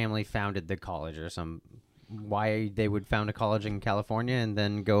her family founded the college or some. Why they would found a college in California and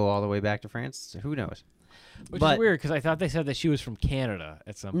then go all the way back to France? Who knows? Which is weird because I thought they said that she was from Canada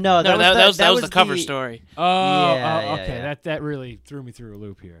at some point. No, that was the cover story. Okay. That really threw me through a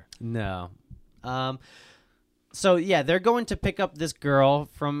loop here. No. So, yeah, they're going to pick up this girl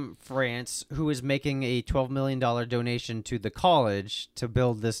from France who is making a $12 million donation to the college to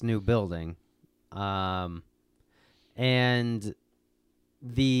build this new building. And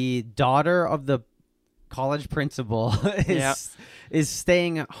the daughter of the college principal is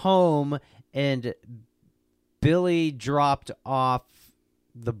staying home, and Billy dropped off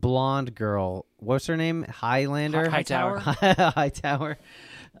the blonde girl. What's her name? Hightower. Hightower.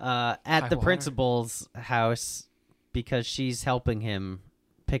 At the principal's house because she's helping him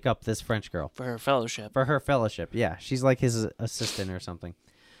pick up this French girl. For her fellowship. Yeah. She's like his assistant or something.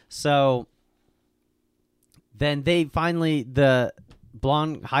 So then the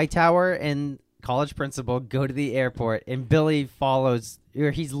blonde Hightower and college principal go to the airport, and Billy follows,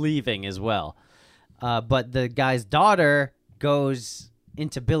 or he's leaving as well. But the guy's daughter goes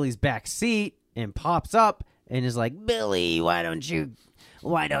into Billy's back seat and pops up and is like, "Billy, why don't you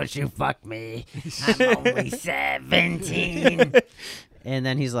fuck me? I'm only 17. And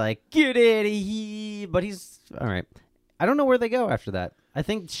then he's like, "Get out of here." But he's all right. I don't know where they go after that. I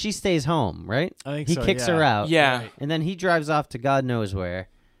think she stays home, right? I think he so, kicks yeah. her out. Yeah. Right. And then he drives off to God knows where.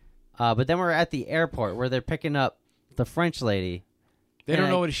 But then we're at the airport where they're picking up the French lady. They don't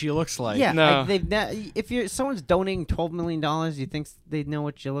know what she looks like. Yeah, No. if someone's donating $12 million, you think they'd know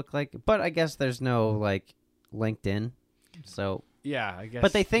what you look like? But I guess there's no like LinkedIn, so Yeah, I guess.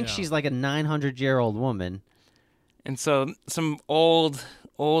 but they think she's like a 900-year-old woman. And so some old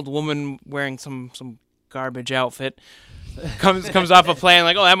woman wearing some garbage outfit comes off a plane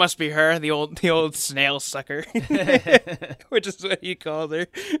like, "Oh, that must be her, the old snail sucker," which is what he called her.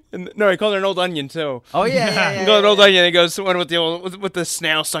 No, he called her an old onion too. Oh yeah. He called her an old onion. He goes, "What what the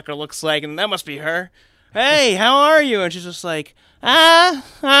snail sucker looks like," and that must be her. "Hey, how are you?" And she's just like,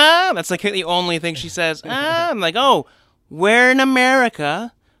 That's like the only thing she says. I'm like, "Oh, we're in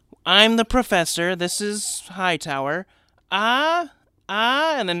America. I'm the professor. This is Hightower. And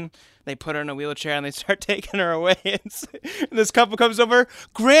then they put her in a wheelchair and they start taking her away. And this couple comes over.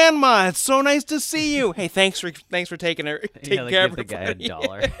 "Grandma, it's so nice to see you. Hey, thanks for taking her. Taking care of her." Give the guy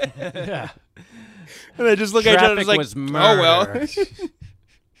 $1. Yeah. And they just look at each other and Traffic just like, was "Oh well." murder.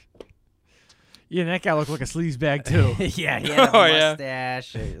 Yeah, and that guy looked like a sleazebag too. Yeah, he had a Oh, yeah.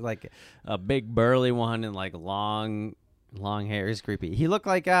 mustache, like a big burly one, and like long hair. He's creepy. He looked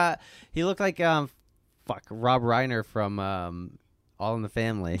like Rob Reiner from All in the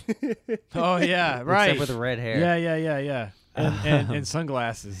Family. Oh yeah, right. Except with the red hair. Yeah. and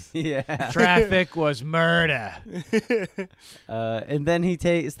sunglasses. Yeah. Traffic was murder. And then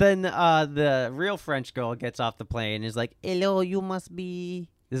the real French girl gets off the plane and is like, "Hello, you must be."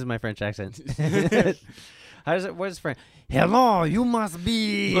 This is my French accent. How does it? What is French? Hello, you must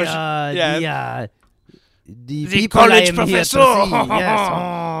be the people college I am professor. Here to see. Yes.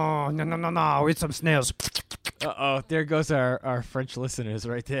 Oh, no, with some snails. Uh-oh, there goes our French listeners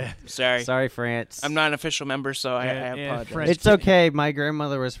right there. Sorry, France. I'm not an official member, so I And apologize. French It's okay. My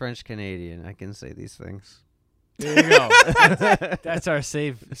grandmother was French Canadian. I can say these things. There you go. That's our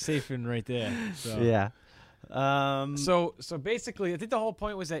safe in right there. So. Yeah. So basically, I think the whole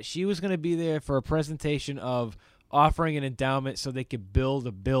point was that she was going to be there for a presentation of offering an endowment so they could build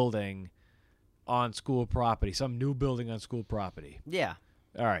a building on school property, some new building on school property. Yeah.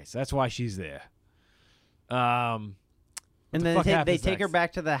 All right, so that's why she's there. And then they take her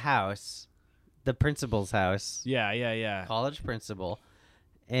back to the house, the principal's house. Yeah. College principal,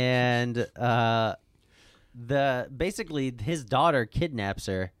 and basically his daughter kidnaps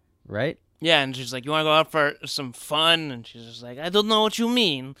her, right? Yeah, and she's like, "You want to go out for some fun?" And she's just like, "I don't know what you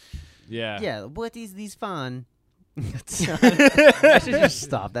mean." Yeah. Yeah. What is these fun? I should just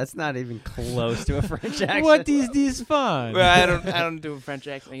stop. That's not even close to a French accent. What is this fun? Well, I don't do a French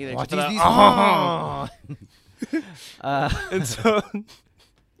accent either. What just is about, this fun? And so,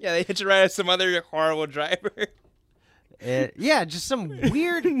 yeah, they hitch a ride with some other horrible driver. Yeah, just some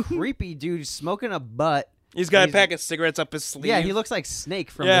weird, creepy dude smoking a butt. He's got a pack of cigarettes up his sleeve. Yeah, he looks like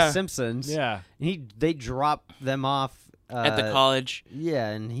Snake from The Simpsons. Yeah. They drop them off at the college. Yeah,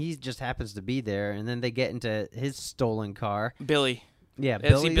 and he just happens to be there, and then they get into his stolen car. Billy. Yeah,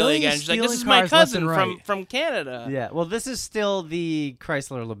 Billy. See Billy again. She's like, "This is my cousin from Canada." Yeah. Well, this is still the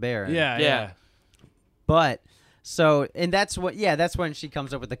Chrysler LeBaron. Yeah. But and that's when she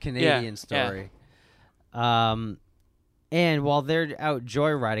comes up with the Canadian story. Yeah. And while they're out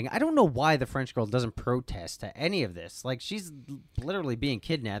joyriding, I don't know why the French girl doesn't protest to any of this. Like, she's literally being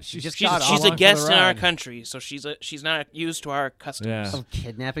kidnapped. She's a guest in our country, so she's not used to our customs of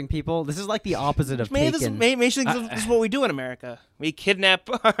kidnapping people. This is like the opposite of Taken. Taken. This is what we do in America. We kidnap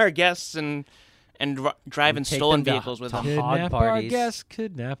our guests and drive in stolen vehicles with them. Kidnap our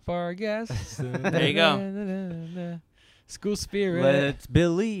guests. There you go. School spirit. Let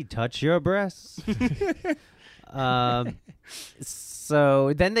Billy touch your breasts.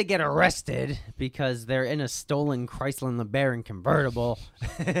 So then they get arrested because they're in a stolen Chrysler LeBaron convertible.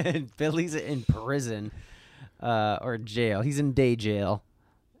 And Billy's in prison or jail. He's in day jail.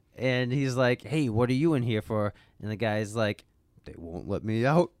 And he's like, "Hey, what are you in here for?" And the guy's like, "They won't let me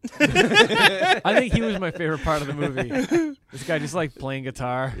out." I think he was my favorite part of the movie. This guy just like playing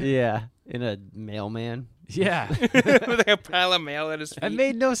guitar. Yeah, in a mailman. Yeah. With like a pile of mail at his feet. It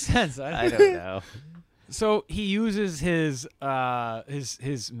made no sense. I don't know. So he uses his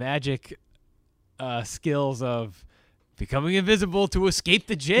magic skills of becoming invisible to escape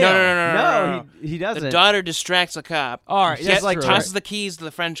the jail. No. He doesn't. The daughter distracts a cop. All right, that's like true. tosses the keys to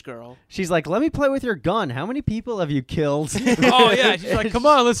the French girl. She's like, "Let me play with your gun. How many people have you killed?" Oh yeah, she's like, "Come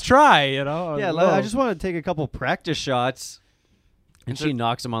on, let's try." You know. Yeah, I just want to take a couple practice shots. And she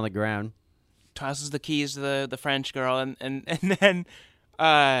knocks him on the ground. Tosses the keys to the French girl, and then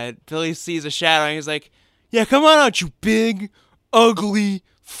Billy sees a shadow, and he's like, "Yeah, come on out, you big, ugly,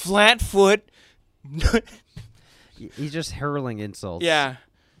 flat foot." He's just hurling insults. Yeah.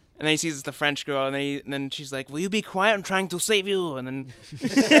 And then he sees it's the French girl, and then she's like, "Will you be quiet? I'm trying to save you." And then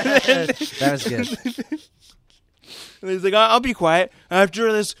that was good. And he's like, "I'll be quiet."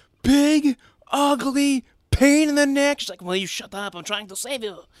 After this big, ugly pain in the neck, she's like, "Will you shut up? I'm trying to save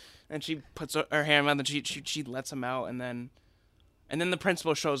you." And she puts her hand on the she lets him out, and then the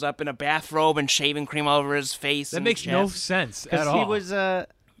principal shows up in a bathrobe and shaving cream all over his face. That makes no sense at all.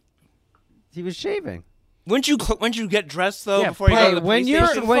 He was shaving. Wouldn't you get dressed though before you hey, go to the when police you're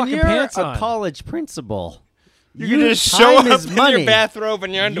station? a college principal, you just show up in your bathrobe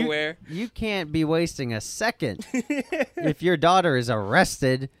and your underwear. You can't be wasting a second if your daughter is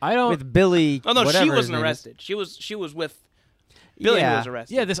arrested. With Billy. Oh no, she wasn't arrested. She was with Billy, who was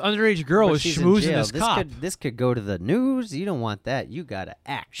arrested. Yeah, this underage girl was schmoozing this cop. This could go to the news. You don't want that. You gotta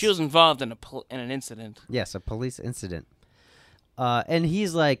act. She was involved in an incident. Yes, a police incident. And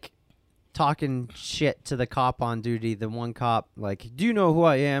he's like talking shit to the cop on duty. The one cop, like, "Do you know who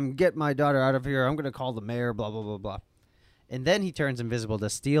I am? Get my daughter out of here. I'm gonna call the mayor." Blah blah blah blah. And then he turns invisible to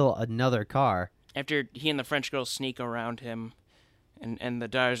steal another car. After he and the French girl sneak around him, and the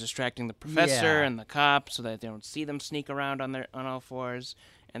daughter's distracting the professor and the cop so that they don't see them sneak around on all fours.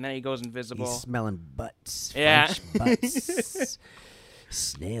 And then he goes invisible. He's smelling butts. Yeah. French butts.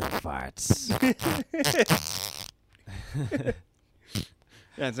 Snail farts.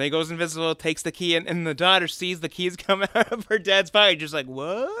 Yeah, so he goes invisible, takes the key, and the daughter sees the keys come out of her dad's pocket. Just like,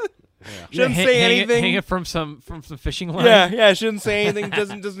 what? Shouldn't say anything. Hang it from some fishing line. Yeah. Shouldn't say anything.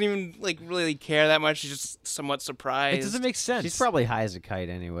 Doesn't even like really care that much. She's just somewhat surprised. It doesn't make sense. She's probably high as a kite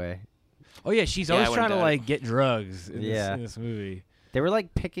anyway. Oh yeah, she's always trying to like get drugs in this movie. They were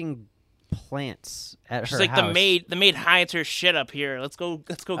like picking plants at She's her like house. the maid hides her shit up here. Let's go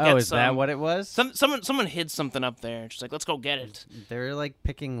get some. Oh, is that what it was? Someone hid something up there. She's like, let's go get it. They were like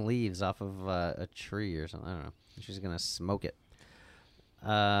picking leaves off of a tree or something. I don't know. She's gonna smoke it.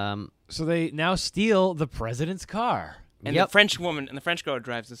 So they now steal the president's car. And the French woman and the French girl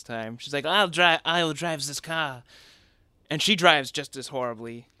drives this time. She's like, I'll drive this car. And she drives just as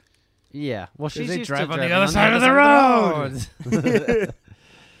horribly. Yeah. Well, she's they used drive to on the driving other on side of the road.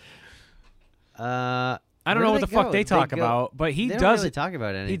 I don't know what the fuck they talk about, but he they does don't really talk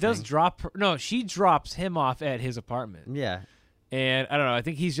about anything. He does drop her. No, she drops him off at his apartment. Yeah. And I don't know. I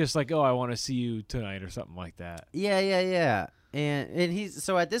think he's just like, oh, I want to see you tonight or something like that. Yeah. And he's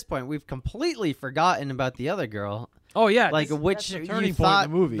so at this point we've completely forgotten about the other girl. Oh yeah, like which that's the you turning thought point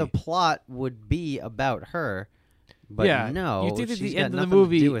in the movie. the plot would be about her, but yeah, no, you think that she's the got end of the nothing to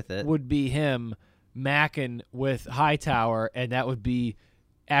movie do with it. would be him macking with Hightower, and that would be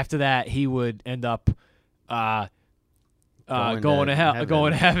after that he would end up going to hell,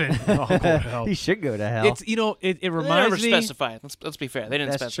 going to heaven. Oh, going to hell. He should go to hell. It's it reminds me. They never specify. Let's be fair. They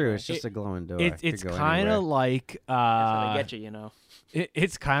didn't That's specify. true. It's just a glowing door. It's kind of like That's how they get you, you know.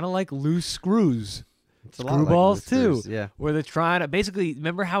 It's kind of like loose screws. It's a lot like Screwballs Loose too, Screws, yeah. where they're trying to basically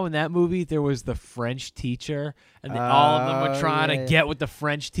remember how in that movie there was the French teacher and all of them were trying to get with the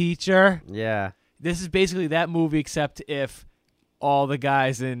French teacher. Yeah, this is basically that movie, except if all the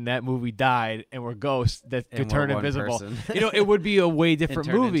guys in that movie died and were ghosts that could turn invisible. It would be a way different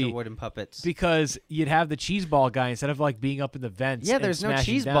movie. Into wooden puppets. Because you'd have the cheese ball guy instead of like being up in the vents. Yeah, and there's no smashing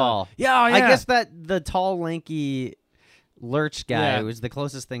cheese down. ball. Yeah, yeah. I guess that the tall, lanky lurch guy was the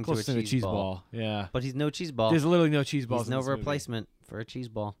closest thing to a cheese ball. Yeah, but he's no cheese ball. There's literally no cheese balls. He's no in this replacement for a cheese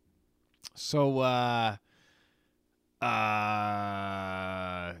ball. So, what the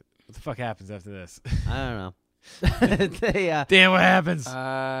fuck happens after this? I don't know. Damn, what happens?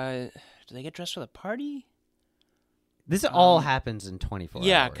 Do they get dressed for the party? This all happens in 24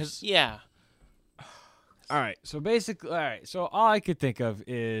 yeah, hours. All right, so basically, so all I could think of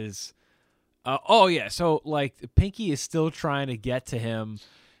is, so like Pinky is still trying to get to him,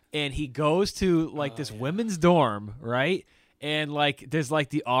 and he goes to like this women's dorm, right? And like there's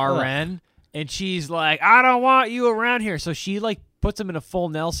like the RN, and she's like, I don't want you around here. So she like puts him in a full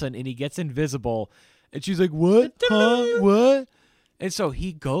Nelson, and he gets invisible, and she's like, what? Huh? What? And so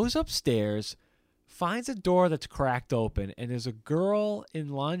he goes upstairs, finds a door that's cracked open, and there's a girl in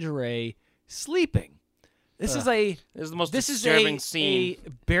lingerie sleeping. This is the most disturbing scene. A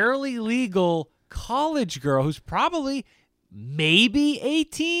barely legal college girl who's probably maybe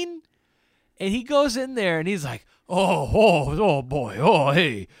 18, and he goes in there and he's like, oh boy, oh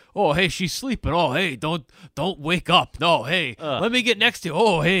hey, she's sleeping. Oh hey, don't wake up. No, hey, let me get next to you.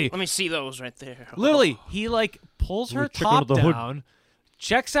 Oh hey, let me see those right there. Literally, he like pulls her top down,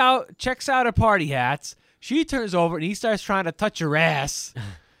 checks out her party hats. She turns over and he starts trying to touch her ass.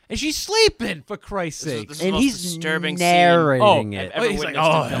 And she's sleeping, for Christ's sake. This is the most disturbing narrating scene it. He's like,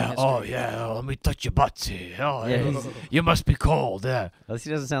 let me touch your butt. You must be cold. At least he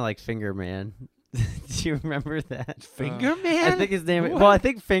doesn't sound like Finger Man. Do you remember that? Finger Man? I think his name. Well, I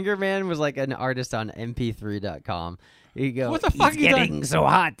think Finger Man was like an artist on MP3.com. You go. What the fuck? It's getting so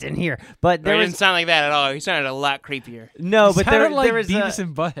hot in here, but there didn't sound like that at all. He sounded a lot creepier. No, but there was Beavis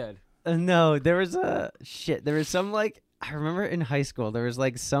and Butthead. No, there was There was some like. I remember in high school there was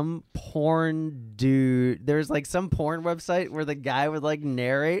like some porn dude. There was like some porn website where the guy would like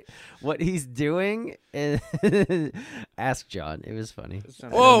narrate what he's doing and ask John. It was funny.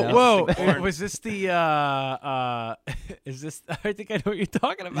 Whoa! Was this the? Is this? I think I know what you're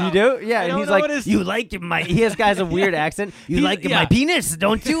talking about. You do? Yeah. And he's like, "You like my?" He has a weird accent. You like my penis,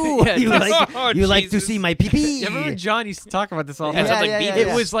 don't you? You like to see my pee-pee. Yeah, remember John used to talk about this all the time.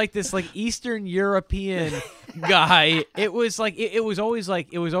 It was like this like Eastern European guy. It was like it was always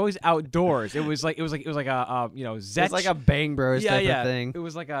outdoors. It was like a Zech. It's like a Bang Bros type of thing.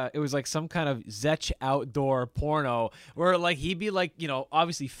 It was like some kind of Zech outdoor porno where like he'd be like,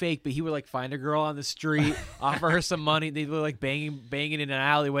 obviously fake, but he would like find a girl on the street, offer her some money, they'd be like banging in an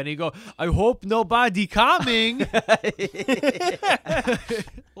alleyway, and he'd go, I hope nobody coming.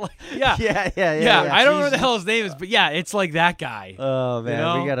 Yeah. Yeah. I don't know what the hell his name is, but yeah, it's like that guy. Oh man, You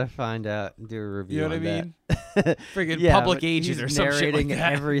know? we gotta find out and do a review. You know what I on mean? that. Friggin' Yeah, public but agent he's or some shit like narrating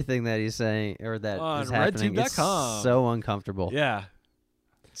that. everything that he's saying or that On is happening. It's RedTube.com. so uncomfortable. Yeah.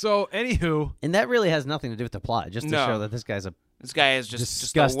 So, anywho, and that really has nothing to do with the plot. Just to show that this guy's a This guy is just the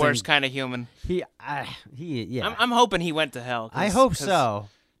disgusting- worst kind of human. Yeah. I'm hoping he went to hell. I hope so.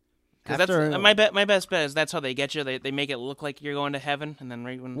 Because that's my best bet is that's how they get you. They make it look like you're going to heaven, and then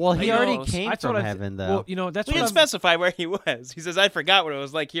right when Well, he already knows. came from heaven, though. well, you know, that's We what didn't I'm, specify where he was. He says, "I forgot what it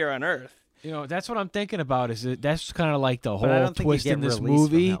was like here on Earth." you know, that's what I'm thinking about. Is that that's kind of like the But I whole don't think you twist get in this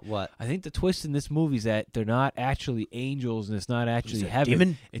released from movie. hell. What? I think the twist in this movie is that they're not actually angels and it's not actually He's a heaven.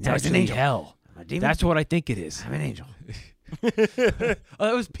 demon? It's No, he's an actually angel. hell. I'm a demon? That's what I think it is. I'm an angel. Oh,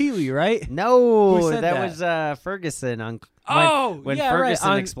 that was Pee-wee, right? No, Who said that was Ferguson on. When when yeah, Ferguson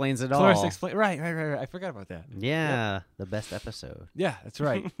right. explains it Clarence all. Right. I forgot about that. Yeah, the best episode. Yeah, that's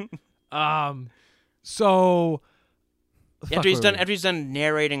right. So After he's done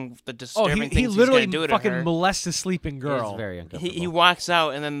narrating the oh, disturbing he things literally he's gonna do to fucking her, molests a sleeping girl. It's very uncomfortable. he walks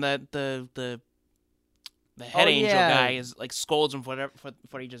out, and then the head angel guy is like scolds him for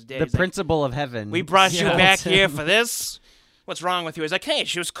what he just did. The He's like, principal of heaven. we brought you Yeah. back here for this. What's wrong with you? He's like, hey,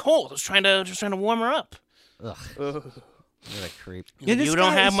 she was cold. I was trying to warm her up. Ugh. What a creep. Yeah, this You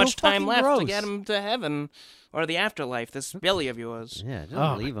don't guy have is much so time fucking left gross. to get him to heaven or the afterlife. This Billy of yours. Yeah, just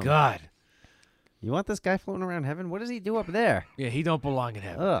Oh leave my him. God. You want this guy floating around heaven? What does he do up there? Yeah, he don't belong in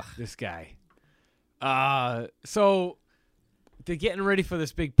heaven. Ugh. This guy. So they're getting ready for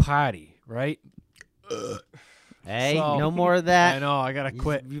this big party, right? Hey, So- no more of that. I know. I gotta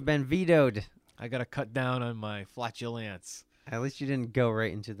quit. You've been vetoed. I gotta cut down on my flatulence. At least you didn't go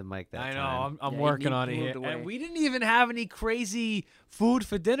right into the mic that I know. time. I'm Yeah, working you on it moved here. away. And we didn't even have any crazy food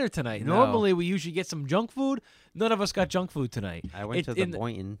for dinner tonight. No. Normally, we usually get some junk food. None of us got junk food tonight. I went to the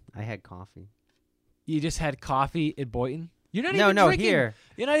Boynton. I had coffee. You just had coffee at Boynton? You're not No, even no, drinking. here.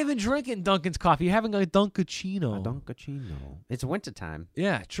 You're not even drinking Dunkin's coffee. You're having a Dunkaccino. A Dunkaccino. It's wintertime.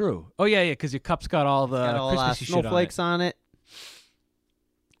 Yeah, true. Oh, yeah, because your cup's got all the Got all Christmassy shit on it. snowflakes on it.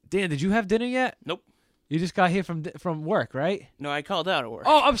 Dan, did you have dinner yet? Nope. You just got here from work, right? No, I called out at work.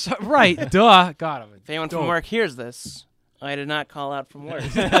 Oh, I'm sorry. Right. Duh. God, If anyone from work hears this, I did not call out from work.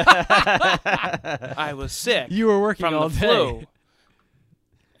 I was sick. You were working from all the day. flu.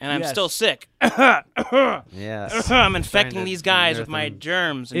 And I'm Yes. still sick. Yes. I'm infecting Trying to these guys nerf with my them.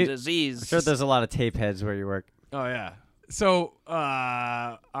 germs and I'm disease. sure there's a lot of tape heads where you work. Oh, yeah. So,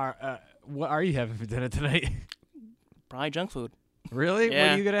 what are you having for dinner tonight? Probably junk food. Really? What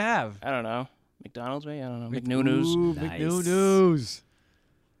Yeah. are you going to have? I don't know. McDonald's, maybe? I don't know. Ooh, McNoo-Noos. McNoo-Noos.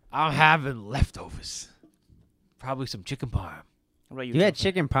 I'm having leftovers. Probably some chicken parm. What about you? You had Joe?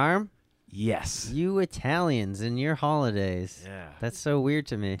 chicken parm? Yes. You Italians in your holidays. Yeah. That's so weird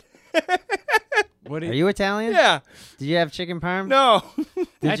to me. What Are you Italian? Yeah. Did you have chicken parm? No. Did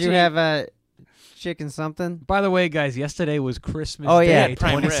Actually- you have a chicken something? By the way, guys, yesterday was Christmas Oh, yeah. Day,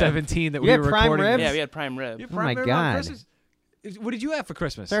 Prime rib. 2017, that You we had were prime recording. ribs? this. Yeah, we had prime rib. You had Oh prime my rib on God. Christmas? What did you have for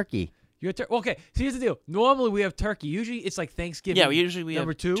Christmas? Turkey. You had okay, so here's the deal. Normally we have turkey. Usually it's like Thanksgiving. Yeah, we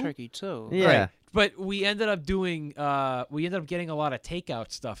number have two. turkey too. Yeah. Right. But we ended up doing getting a lot of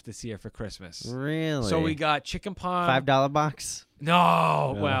takeout stuff this year for Christmas. Really? So we got chicken parm. $5 box?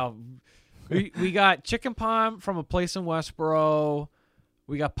 No, No. well, we got chicken parm from a place in Westboro.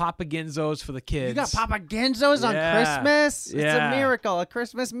 We got Papa Ginzo's for the kids. You got Papa Genzo's on Yeah. Christmas? It's Yeah. a miracle, a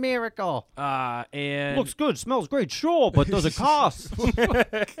Christmas miracle. And good, smells great, sure, but does it cost?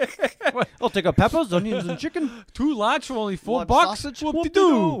 I'll take a peppers, onions, and chicken. 2 large for only $4. Large sausage,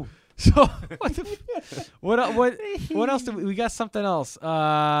 Whoop-de-doo. So what else did we got something else?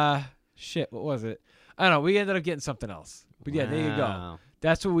 Shit, what was it? I don't know. We ended up getting something else. But yeah, there you go. Wow.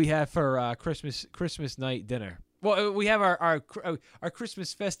 That's what we have for Christmas night dinner. Well, we have our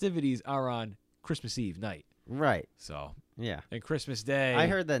Christmas festivities are on Christmas Eve night. Right. So Yeah. and Christmas Day. I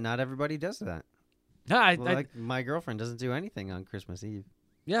heard that not everybody does that. No, Like my girlfriend doesn't do anything on Christmas Eve.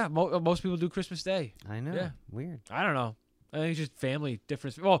 yeah, most people do Christmas Day. I know. Yeah. Weird. I don't know. I think it's just family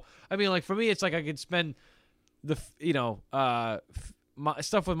difference. Well, I mean, like for me, it's like I could spend my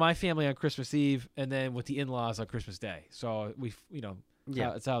stuff with my family on Christmas Eve, and then with the in-laws on Christmas Day. So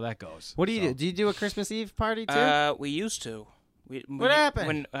Yeah. that's how that goes. What do you So- do? Do you do a Christmas Eve party too? We used to. What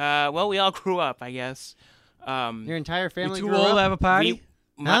happened? Well, we all grew up, I guess. Your entire You family too grew old up? to have a party?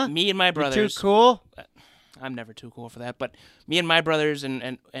 Me and my You're brothers. too cool? I'm never too cool for that. But me and my brothers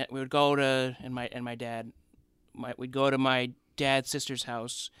and we would go to and my dad, we'd go to my dad's sister's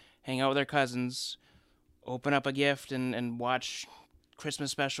house, hang out with their cousins, open up a gift and watch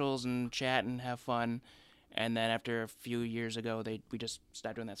Christmas specials and chat and have fun, And then after a few years ago, we just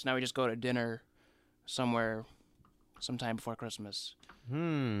stopped doing that. So now we just go to dinner somewhere sometime before Christmas.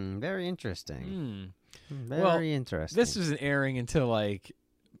 Very interesting. Very interesting. This isn't airing until like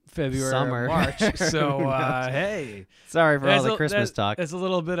February Summer. or March. So hey, sorry for all the Christmas talk. That's a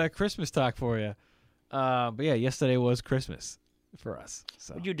little bit of Christmas talk for you. But yeah, yesterday was Christmas for us.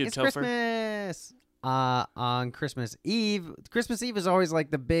 So What'd you do, It's Topher? Christmas. On Christmas Eve. Christmas Eve is always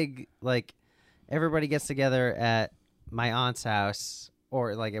like the big, like, everybody gets together at my aunt's house,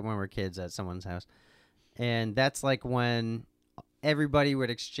 or like when we're kids at someone's house. And that's like when everybody would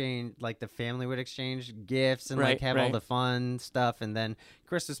exchange, like the family would exchange gifts and like have all the fun stuff. And then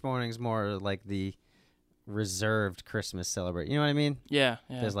Christmas morning's more like the reserved Christmas celebrate. You know what I mean? Yeah.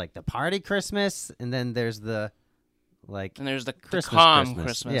 There's like the party Christmas, and then there's the like And there's the Christmas calm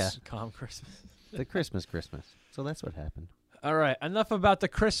Christmas. Christmas. calm Christmas. The Christmas. So that's what happened. All right, enough about the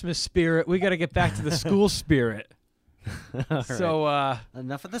Christmas spirit. We got to get back to the school spirit. All So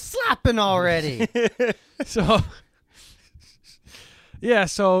enough of the slapping already. so yeah,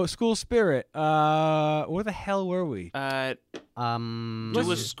 so school spirit. Where the hell were we? It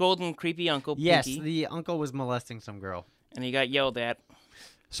was scolding creepy Uncle Yes, Pinky, the uncle was molesting some girl. and he got yelled at,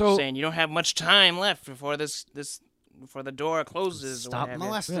 So saying, "You don't have much time left before before the door closes." or what Stop have you."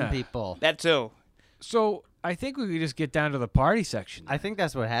 molesting people. That too. So I think we could just get down to the party section. I think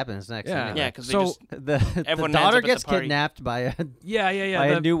that's what happens next. Yeah. anyway. Yeah, because So- the everyone daughter ends up at the gets party. kidnapped by a yeah. by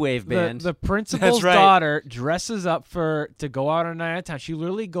a new wave band. The principal's That's right. daughter dresses up to go out on a night out of town. She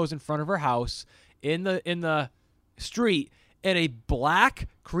literally goes in front of her house in the street, and a black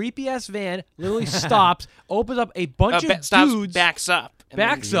creepy ass van literally stops, opens up a bunch of stops, dudes, backs up, and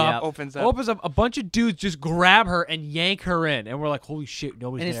backs then up, opens up. opens up. A bunch of dudes just grab her and yank her in, and we're like, holy shit,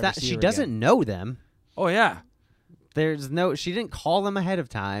 nobody's and it's gonna not. ever see She her doesn't again. know them. Oh yeah. She didn't call them ahead of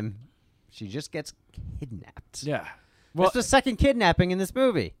time. She just gets kidnapped. Yeah. Well, that's the second kidnapping in this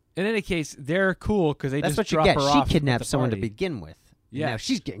movie. In any case, they're cool because they That's just what you drop get. her She off at kidnapped the someone to party. begin with. Yeah. Now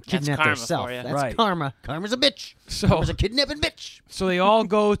she's getting That's kidnapped karma herself. for ya. That's Right. karma. Karma's a bitch. So- Karma's a kidnapping bitch. So they all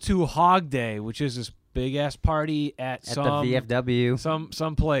go to Hog Day, which is this big ass party at At some the VFW.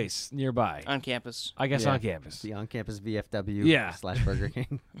 some place nearby. on campus. I guess Yeah. on campus. The on-campus VFW Yeah. / Burger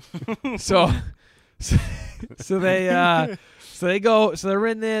King. So they go. So they're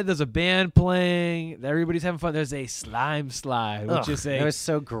in there. There's a band playing. Everybody's having fun. There's a slime slide, which Ugh, is it a was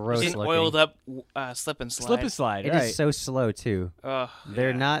so gross An looking. oiled up slip and slide. slip and slide. It right. is so slow too.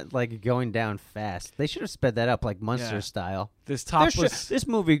 They're not like going down fast. They should have sped that up like Munster Yeah. style. This There topless. should- this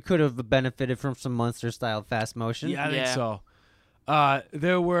movie could have benefited from some Munster style fast motion. Yeah, I think Yeah. so.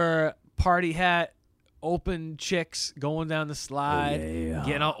 There were party hat, open chicks going down the slide,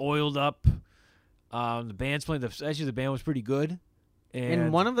 getting all oiled up. The band's playing. The band was pretty good.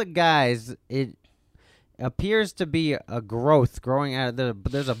 And one of the guys, it appears to be a growth growing out of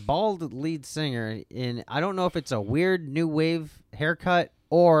there's a bald lead singer, and I don't know if it's a weird new wave haircut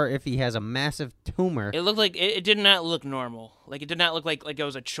or if he has a massive tumor. It looked like it did not look normal. Like it did not look like it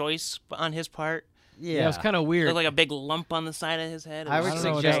was a choice on his part. Yeah, it was kind of It weird. looked like a big lump on the side of his head. It I was would don't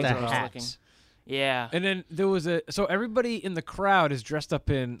know what suggest that a was hat. looking. Yeah. And then there was so everybody in the crowd is dressed up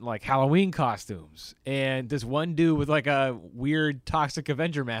in like Halloween costumes, and this one dude with like a weird Toxic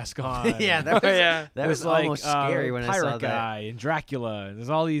Avenger mask on. Yeah, that was, Yeah. that was like almost scary when I Pirate saw that. guy and Dracula. And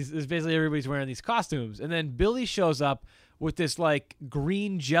there's basically everybody's wearing these costumes, and then Billy shows up with this like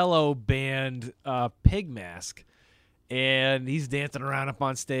green Jello band pig mask, and he's dancing around up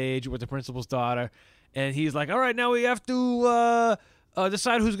on stage with the principal's daughter, and he's like, "All right, now we have to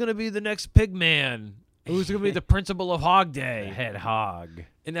decide who's going to be the next pig man, who's going to be the principal of Hog Day, Head hog.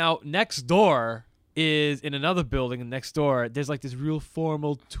 And now next door is in another building, and next door there's like this real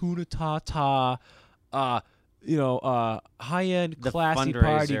formal tuna tata, high-end The classy party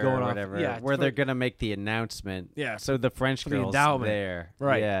fundraiser going or on. whatever, Yeah, where they're gonna make the announcement. Yeah, So the French for the girls endowment. there.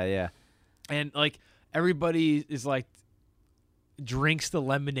 Right. Yeah. and like everybody is like drinks the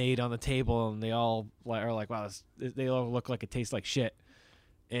lemonade on the table, and they all are like, wow, they all look like it tastes like shit.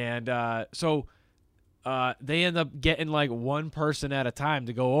 And so they end up getting like one person at a time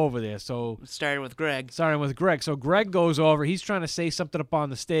to go over there. So It started with Greg. starting with Greg. So Greg goes over. He's trying to say something up on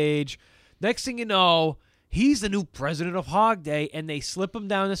the stage. Next thing you know, he's the new president of Hog Day, and they slip him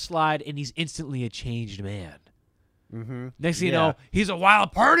down the slide, and he's instantly a changed man. Mm-hmm. Next thing you know, he's a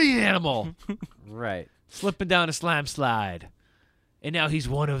wild party animal. Right. Slipping down a slime slide. And now he's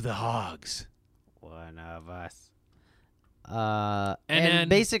one of the hogs. One of us. And And then-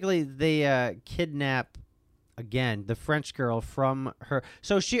 basically they kidnap again the French girl from her.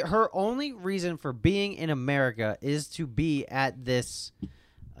 So her only reason for being in America is to be at this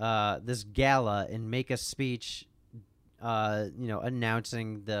this gala and make a speech,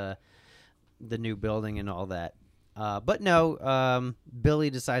 announcing the new building and all that. But no, Billy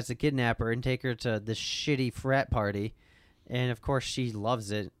decides to kidnap her and take her to this shitty frat party, and of course she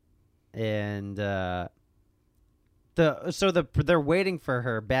loves it. And they're waiting for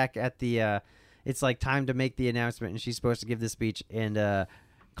her back at the. It's like time to make the announcement, and she's supposed to give the speech, and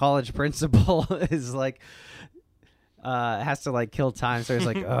college principal is like. Has to like kill time, so he's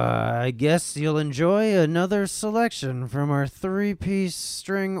like, I guess you'll enjoy another selection from our 3-piece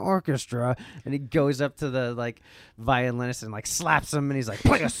string orchestra, and he goes up to the like violinist and like slaps him, and he's like,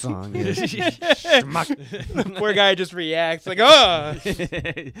 play a song. The poor guy just reacts like, oh.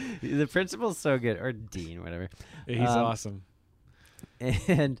 The principal's so good, or dean, whatever. He's awesome.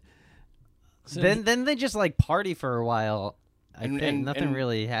 And So then they just like party for a while. And nothing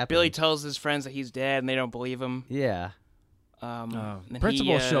really happened. Billy tells his friends that he's dead, and they don't believe him. Yeah.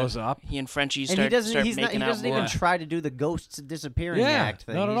 Principal shows up. He and Frenchie And start he doesn't making out even more. try to do the ghosts disappearing act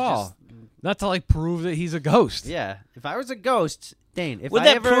thing. not at He's all. just- Not to like prove that he's a ghost. Yeah. If I was a ghost, Dane, if Would I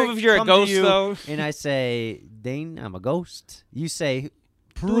that ever prove if you're a come to ghost, you though? and I say, Dane, I'm a ghost, you say,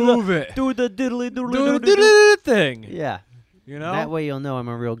 Prove it. Do the diddly Do doodly the doodly. thing. Yeah. You know? That way you'll know I'm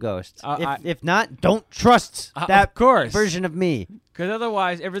a real ghost. I- If not, don't trust that of course. version of me. Because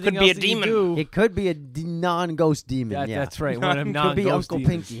otherwise, everything Could be else a that you demon. do. It could be a non-ghost demon. That- yeah. That's right. One of them Could be non-ghost Uncle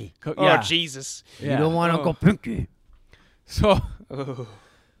demons. Pinky. Oh, Yeah. Jesus. Yeah. You don't want Oh. Uncle Pinky. So, Oh.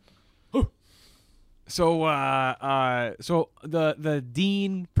 so the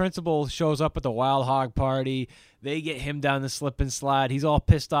dean principal shows up at the Wild Hog party. They get him down the slip and slide. He's all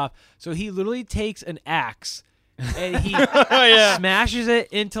pissed off. So he literally takes an axe and he smashes it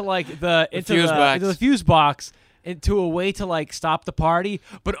into like the fuse box. into the fuse box into a way to like stop the party.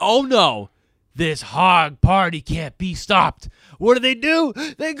 But oh no, this hog party can't be stopped. What do?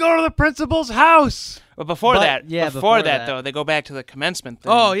 They go to the principal's house. But before that, before that. though, they go back to the commencement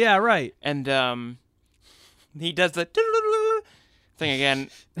thing. Oh yeah, right. And he does the thing again,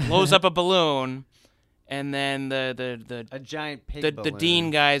 blows up a balloon, and then A giant pig the balloon.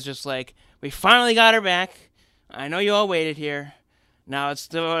 dean guy's just like, we finally got her back. I know you all waited here. Now it's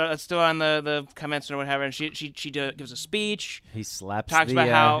still on the commencement or whatever. And she gives a speech. He slaps Talks the,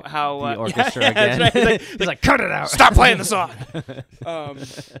 about how the yeah, orchestra yeah, that's again. right. He's like, cut it out. Stop playing the song.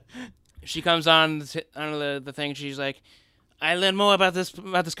 She comes on the thing. She's like, I learned more about this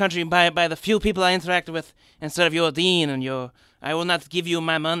country by the few people I interacted with instead of your dean and I will not give you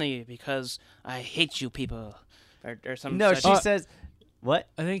my money because I hate you people, or something. No, she says, what?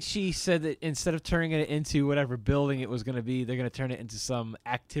 I think she said that instead of turning it into whatever building it was going to be, they're going to turn it into some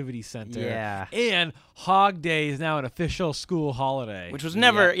activity center. Yeah. And Hog Day is now an official school holiday. Which was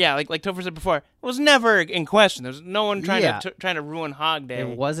never, like Topher said before, it was never in question. There's no one trying to ruin Hog Day.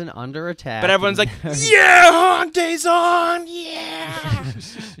 It wasn't under attack. But everyone's like, yeah, Hog Day's on, yeah.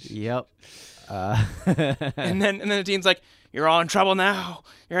 Yep. and then the dean's like, you're all in trouble now.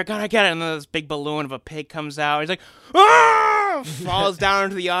 You're gonna get it. And then this big balloon of a pig comes out. He's like, ah! Falls down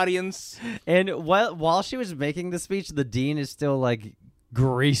into the audience. And while she was making the speech, the dean is still like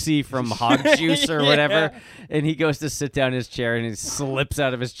greasy from hog juice or whatever. And he goes to sit down in his chair and he slips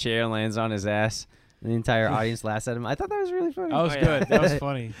out of his chair and lands on his ass. And the entire audience laughs at him. I thought that was really funny. That was good. That was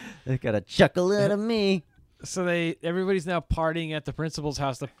funny. They got a chuckle out of me. So everybody's now partying at the principal's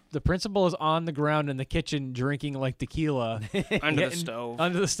house. The principal is on the ground in the kitchen drinking like tequila Under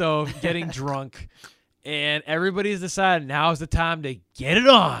the stove, getting drunk, and everybody's decided now's the time to get it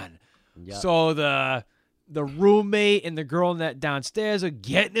on. Yep. So the roommate and the girl downstairs are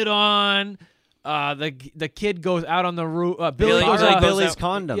getting it on. The kid goes out on the roof. Billy goes out. Billy's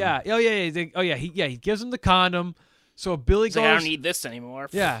condom. Yeah. Oh yeah. He gives him the condom. So Billy He's goes. like, I don't need this anymore.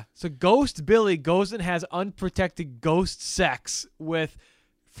 Yeah. So Ghost Billy goes and has unprotected ghost sex with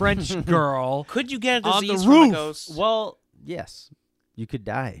French girl. Could you get a on the disease from roof? a ghost? Well, yes. You could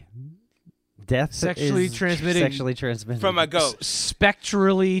die. Death Sexually is transmitted sexually transmitted from a ghost.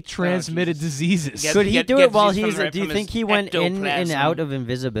 Spectrally transmitted diseases. Get- Could he get- do get it while disease he's? from Do you his think he went in and ectoplasm. out of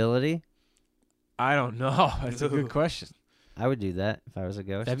invisibility? I don't know. That's a good question. I would do that if I was a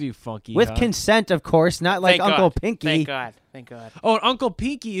ghost. That'd be funky. With huh? consent, of course, not like Thank Uncle God. Pinky. Thank God. Oh, and Uncle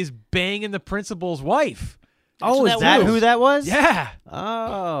Pinky is banging the principal's wife. Oh, what is that that was. who that was? Yeah.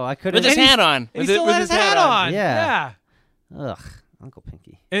 Oh, I could With his have. hat on. And he still has his hat on. Yeah. Ugh, Uncle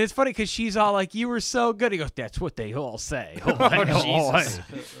Pinky. And it's funny because she's all like, "You were so good." He goes, "That's what they all say." Jesus.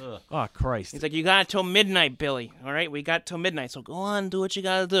 Oh, Christ. He's like, you got till midnight, Billy. All right, we got till midnight, so go on, do what you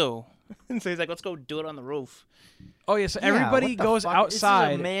gotta do. And so he's like, let's go do it on the roof. Oh yeah. So Yeah, everybody what the goes fuck? outside.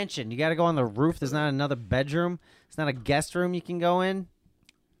 This is a mansion. You got to go on the roof. There's not another bedroom. It's not a guest room you can go in.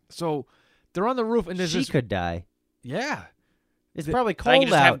 So they're on the roof, and there's She this. could die. Yeah. It's probably I can cold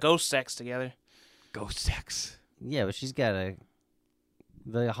just have out. ghost sex together. Ghost sex. Yeah, but she's got to.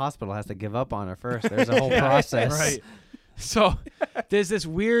 The hospital has to give up on her first. There's a whole process. Right. So there's this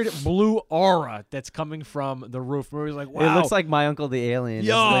weird blue aura that's coming from the roof. Where he's like, wow. It looks like My Uncle the Alien.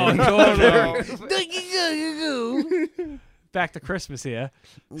 Yo, just landing. no. Back to Christmas here.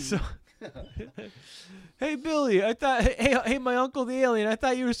 So, hey Billy, I thought, hey, my uncle the alien. I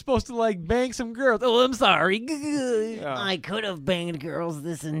thought you were supposed to like bang some girls. Oh, I'm sorry. I could have banged girls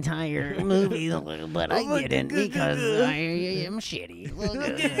this entire movie, but I didn't because I am shitty.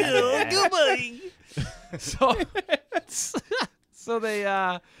 So they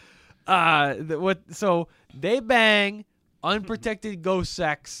so they bang unprotected ghost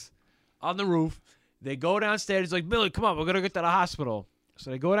sex on the roof. They go downstairs. He's like, Billy, come on, we're gonna get to the hospital.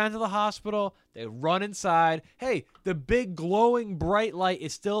 So they go down to the hospital. They run inside. Hey, the big glowing bright light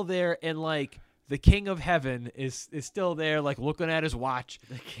is still there, and like the King of Heaven is still there, like looking at his watch.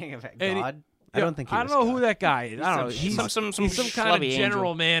 The King of And God? I don't think he I was don't know God. who that guy is. I don't know. He's some he's some kind of schlubby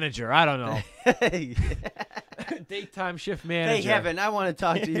general angel. manager. I don't know. Daytime shift manager. Hey, Heaven, I want to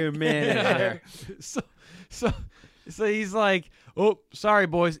talk to your manager. So he's like, oh, sorry,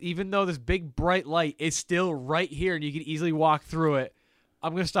 boys. Even though this big bright light is still right here and you can easily walk through it,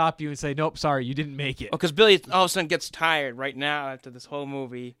 I'm going to stop you and say, nope, sorry, you didn't make it. Oh, because Billy all of a sudden gets tired right now after this whole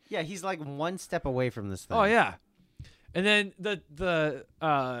movie. Yeah, he's like one step away from this thing. Oh, yeah. And then the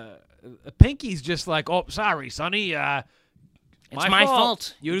Pinky's just like, oh, sorry, Sonny. It's my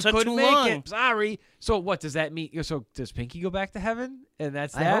fault. You It took couldn't too make long. it. Sorry. So what does that mean? So does Pinky go back to heaven? And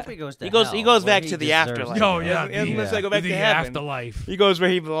that's I that? hope he goes to He goes hell, back where to he the deserves afterlife. to go. Oh, yeah. Unless I go back the to heaven. afterlife. He goes where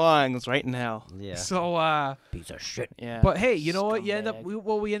he belongs, right in hell. Yeah. So, Piece of shit. Yeah. but hey, you know what? You end up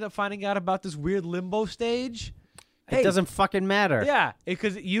Scumbag. we end up finding out about this weird limbo stage. It doesn't fucking matter. Yeah,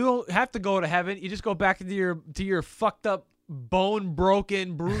 because you don't have to go to heaven. You just go back into your fucked up, bone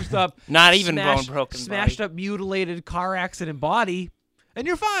broken, bruised up, Not even bone broken smashed body. up, mutilated car accident body, and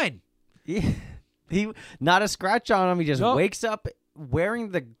you're fine. He not a scratch on him. He just Nope. wakes up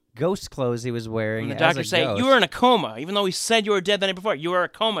wearing the ghost clothes he was wearing. And the as doctor a say, ghost. you were in a coma. Even though we said you were dead the night before, you were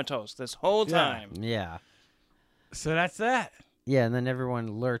comatose this whole time. Yeah. So that's that. Yeah, and then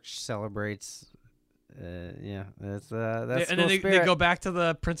everyone Lurch celebrates. Yeah, that's and School then they Spirit. go back to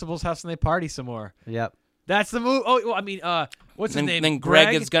the principal's house and they party some more. Yep. That's the move. Oh, well, I mean, what's his Then, name? then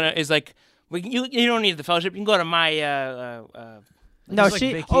Greg is like, well, you don't need the fellowship. You can go to my No, It's like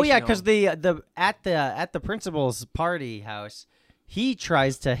she. vacation Oh yeah, home. because the at the principal's party house, he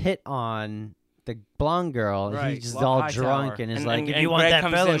tries to hit on the blonde girl. Right, He's just Lo- all Hightower. drunk and is like, if and you want Greg that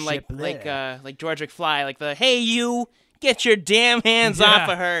comes fellowship, in like George McFly, like the hey you get your damn hands Yeah. off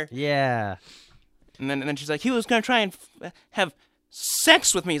of her. yeah. And then she's like, he was gonna try and have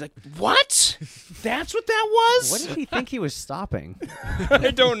sex with me. He's like, what? That's what that was? What did he think he was stopping? I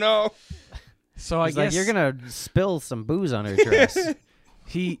don't know. So I He's like, guess you're gonna spill some booze on her dress.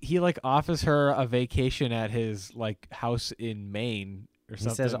 he like offers her a vacation at his like house in Maine or He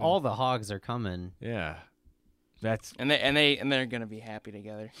something. says all the hogs are coming. Yeah, that's And they're gonna be happy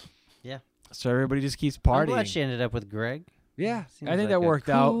together. Yeah. so everybody just keeps I'm glad partying. she ended up with Greg. Yeah, Seems I think like that a worked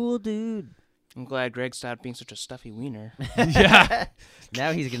out. Cool dude. I'm glad Greg stopped being such a stuffy wiener. Yeah.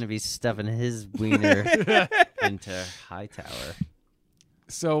 Now he's gonna be stuffing his wiener into Hightower.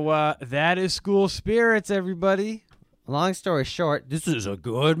 So that is School Spirits, everybody. Long story short, this is a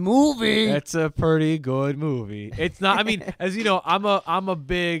good movie. That's a pretty good movie. It's not. I mean, as you know, I'm a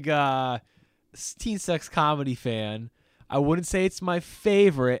big teen sex comedy fan. I wouldn't say it's my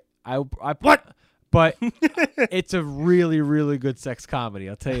favorite. But it's a really, really good sex comedy.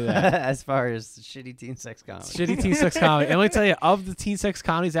 I'll tell you that. As far as shitty teen sex comedy. Shitty teen sex comedy. And let me tell you, of the teen sex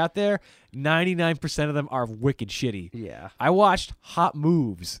comedies out there, 99% of them are wicked shitty. Yeah. I watched Hot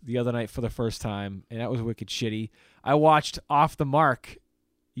Moves the other night for the first time, and that was wicked shitty. I watched Off the Mark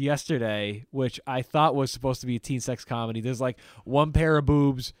yesterday, which I thought was supposed to be a teen sex comedy. There's like one pair of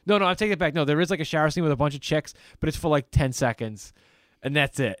boobs. No, I'm taking it back. No, there is like a shower scene with a bunch of chicks, but it's for like 10 seconds. And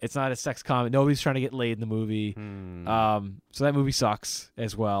that's it. It's not a sex comedy. Nobody's trying to get laid in the movie. So that movie sucks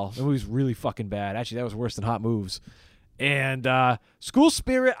as well. The movie's really fucking bad. Actually, that was worse than Hot Moves. And School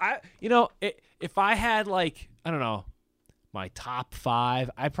Spirit, if I had like, I don't know, my top 5,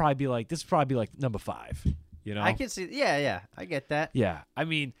 I'd probably be like, this would probably be like number 5. You know? I can see. Yeah, I get that. Yeah. I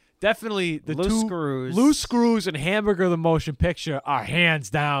mean, definitely the Loose two Screws. Loose Screws and Hamburger the Motion Picture are hands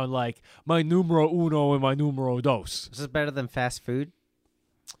down like my numero uno and my numero dos. Is this better than Fast Food?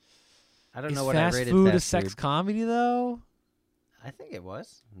 I don't Is know what fast I rated food fast a sex food. comedy though? I think it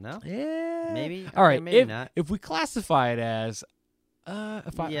was. No? Yeah. Maybe. All right. Okay, maybe not. If we classify it as,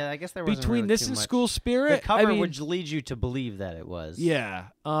 I guess there wasn't between really this too and much. School Spirit, The cover I mean, would lead you to believe that it was. yeah.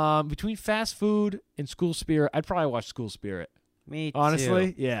 Between Fast Food and School Spirit, I'd probably watch School Spirit. Me too.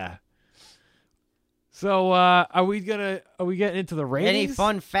 Honestly, yeah. So are we getting into the ratings? Any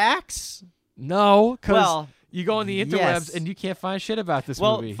fun facts? No, because Well, you go on the interwebs yes. and you can't find shit about this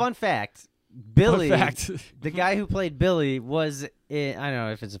Well, movie. fun fact. Billy, Fun fact. the guy who played Billy, was in, I don't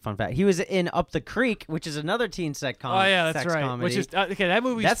know if it's a fun fact. He was in Up the Creek, which is another teen sex comedy. Oh yeah, that's right. Comedy. Which is okay. That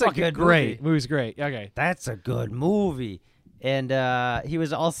movie's That's a fucking good great. movie. Movie's great. Okay. That's a good movie. And he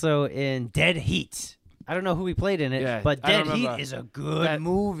was also in Dead Heat. I don't know who he played in it, Yeah, but I Dead don't Heat remember. is a good That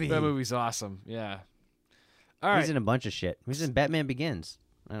movie. That movie's awesome. Yeah. All right. He's in a bunch of shit. He's in Batman Begins.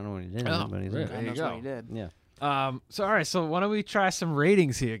 I don't know what he did, Oh, but he's really? in There it. you That's go. what he did. Yeah. So all right. So why don't we try some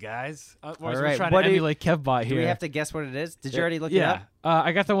ratings here, guys? We're right, trying what to do you- emulate KevBot here. Do we have to guess what it is? Did you already look it yeah. up?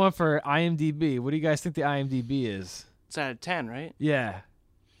 I got the one for IMDb. What do you guys think the IMDb is? It's out of 10, right? Yeah.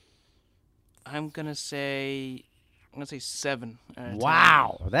 I'm gonna say 7. Out of 10.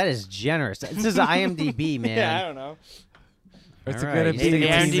 Wow, that is generous. This is IMDb, man. Yeah, I don't know. It's All a good right, you opinion, sticking-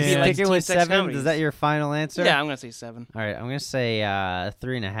 IMDb you likes sticking with teen sex 7? comedies. Is that your final answer? Yeah, I'm gonna say 7. All right, I'm gonna say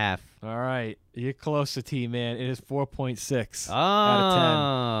 3.5. All right. You're close to T, man. It is 4.6 Oh, out of 10.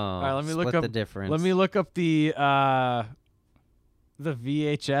 All right, let me look split up the difference. Let me look up the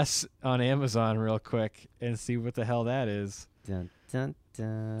VHS on Amazon real quick and see what the hell that is. Dun, dun,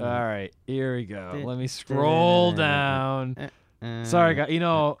 dun. All right, here we go. Dun, Let me scroll dun, down. Sorry, guys. You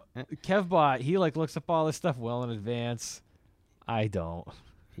know, KevBot, he like looks up all this stuff well in advance. I don't.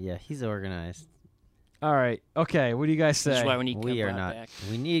 Yeah, he's organized. All right. Okay. What do you guys say? That's why we need We are KevBot not. back.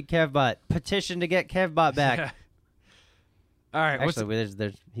 We need KevBot. Petition to get KevBot back. All right.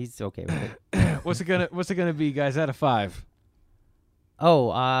 Actually, he's okay with it. What's it gonna be, guys? Out of 5 Oh,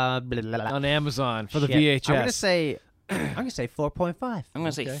 blah, blah, blah. on Amazon for the Shit. VHS. I'm gonna say 4.5. I'm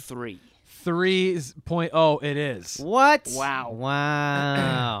gonna say Okay. 3. 3.0. It is. What? Wow.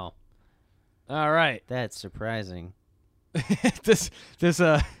 Wow. All right. That's surprising.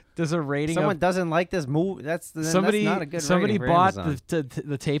 There's a rating. Someone of, doesn't like this movie. That's somebody not a good somebody rating for bought Amazon.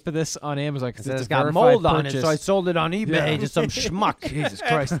 the tape of this on Amazon because It's it's got a mold verified on it, so I purchase. sold it on eBay Yeah. to some schmuck. Jesus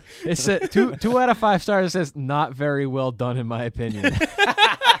Christ! It said 2 out of 5 stars. It says not very well done in my opinion.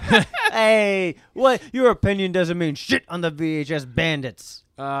 Hey, what? Your opinion doesn't mean shit on the VHS Bandits.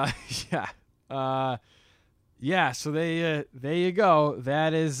 Yeah. Yeah. So there you go.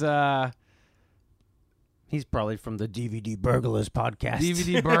 That is He's probably from the DVD Burglars podcast.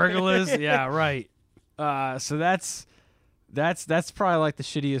 DVD Burglars. Yeah, right. So that's probably like the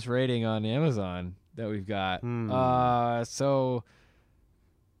shittiest rating on Amazon that we've got. So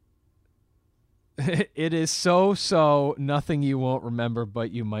it is so nothing you won't remember,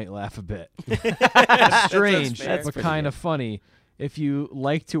 but you might laugh a bit. Strange, That's but pretty kind good. of funny. If you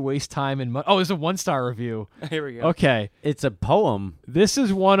like to waste time and money. Oh, it's a 1-star review. Here we go. Okay. It's a poem. This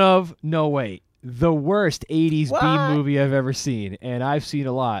is one of, no wait, the worst 80s What? B movie I've ever seen, and I've seen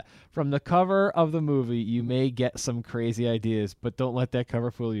a lot. From the cover of the movie, you may get some crazy ideas, but don't let that cover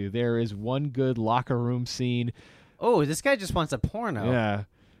fool you. There is one good locker room scene. Oh, this guy just wants a porno. Yeah,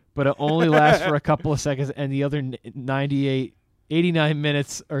 but it only lasts for a couple of seconds, and the other 89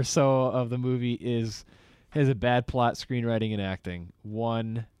 minutes or so of the movie has a bad plot, screenwriting, and acting.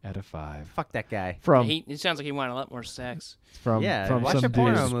 1 out of 5. Fuck that guy. From He sounds like he wanted a lot more sex. from Yeah, from watch some a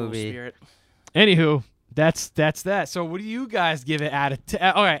porno dudes. movie. Spirit. Anywho, that's that. So what do you guys give it out of 10?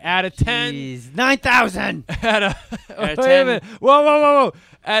 Okay, out of 10. Jeez, 9,000. Out of, Out of wait 10. a minute. Whoa.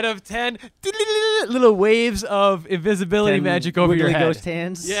 Out of 10, little waves of invisibility 10 magic over your wiggly head. ghost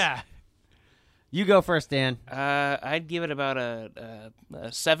hands. Yeah. You go first, Dan. I'd give it about a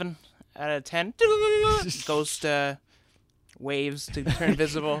 7 out of 10. Ghost waves to turn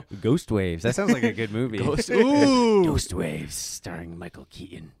invisible. Ghost Waves. That sounds like a good movie. Ooh. Ghost Waves, starring Michael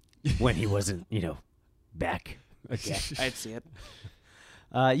Keaton. When he wasn't, back. Okay. I'd see it.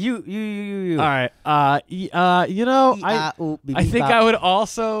 You. All right. I think I would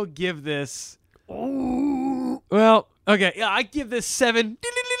also give this. Well, okay. Yeah, I give this 7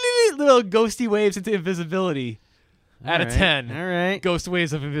 little ghosty waves into invisibility out of 10. All right. Ghost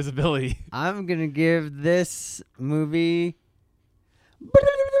waves of invisibility. I'm going to give this movie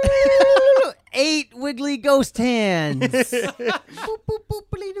 8 wiggly ghost hands. Boop, boop, boop,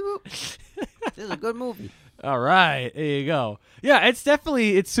 boop, boop. This is a good movie. All right, there you go. Yeah, it's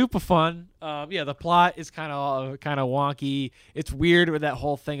super fun. Yeah, the plot is kind of wonky. It's weird with that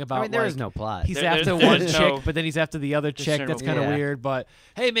whole thing about. I mean, there is no plot. He's There's after one no- chick, but then he's after the other chick. no That's kind of plot. weird. But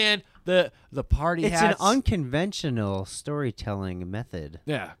hey, man, the party. It's an hats. unconventional storytelling method.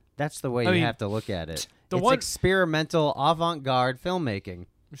 Yeah. That's the way I you mean- have to look at it. It's experimental avant-garde filmmaking.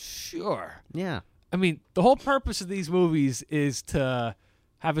 Sure. Yeah. I mean, the whole purpose of these movies is to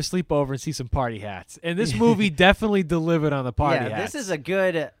have a sleepover and see some party hats. And this movie definitely delivered on the party hats. This is a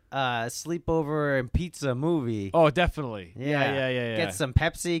good sleepover and pizza movie. Oh, definitely. Yeah. Get some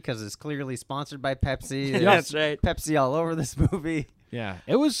Pepsi because it's clearly sponsored by Pepsi. Yeah, that's right. Pepsi all over this movie. Yeah.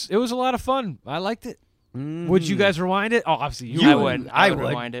 It was a lot of fun. I liked it. Would you guys rewind it? Oh, obviously you would. I would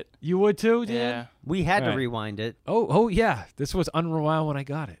rewind it. You would too, Dan? Yeah. We had to rewind it. Oh, yeah. This was unrewound when I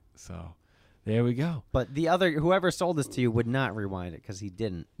got it. So there we go. But whoever sold this to you would not rewind it because he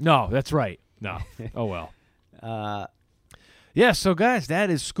didn't. No, that's right. No. Oh, well. Yeah, so guys, that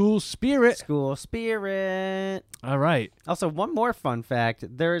is School Spirit. School Spirit. All right. Also, one more fun fact.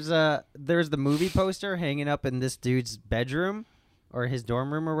 There's the movie poster hanging up in this dude's bedroom or his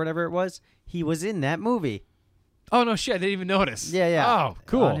dorm room or whatever it was. He was in that movie. Oh, no shit. I didn't even notice. Yeah. Oh,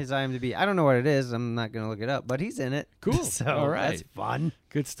 cool. On his IMDb. I don't know what it is. I'm not going to look it up, but he's in it. Cool. So all right. That's fun.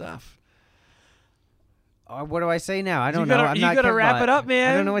 Good stuff. What do I say now? I don't know. You gotta wrap it up,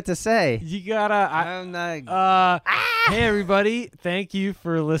 man. I don't know what to say. You gotta. Hey, everybody! Thank you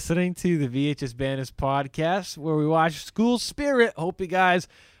for listening to the VHS Bandits podcast, where we watch School Spirit. Hope you guys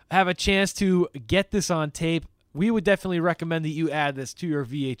have a chance to get this on tape. We would definitely recommend that you add this to your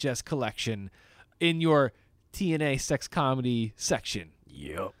VHS collection in your TNA sex comedy section.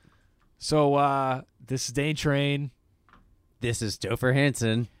 Yep. So this is Dane Train. This is Topher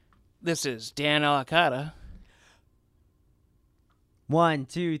Hansen. This is Dan Alicata. 1,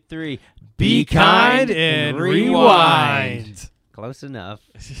 2, 3. Be kind and rewind. Close enough.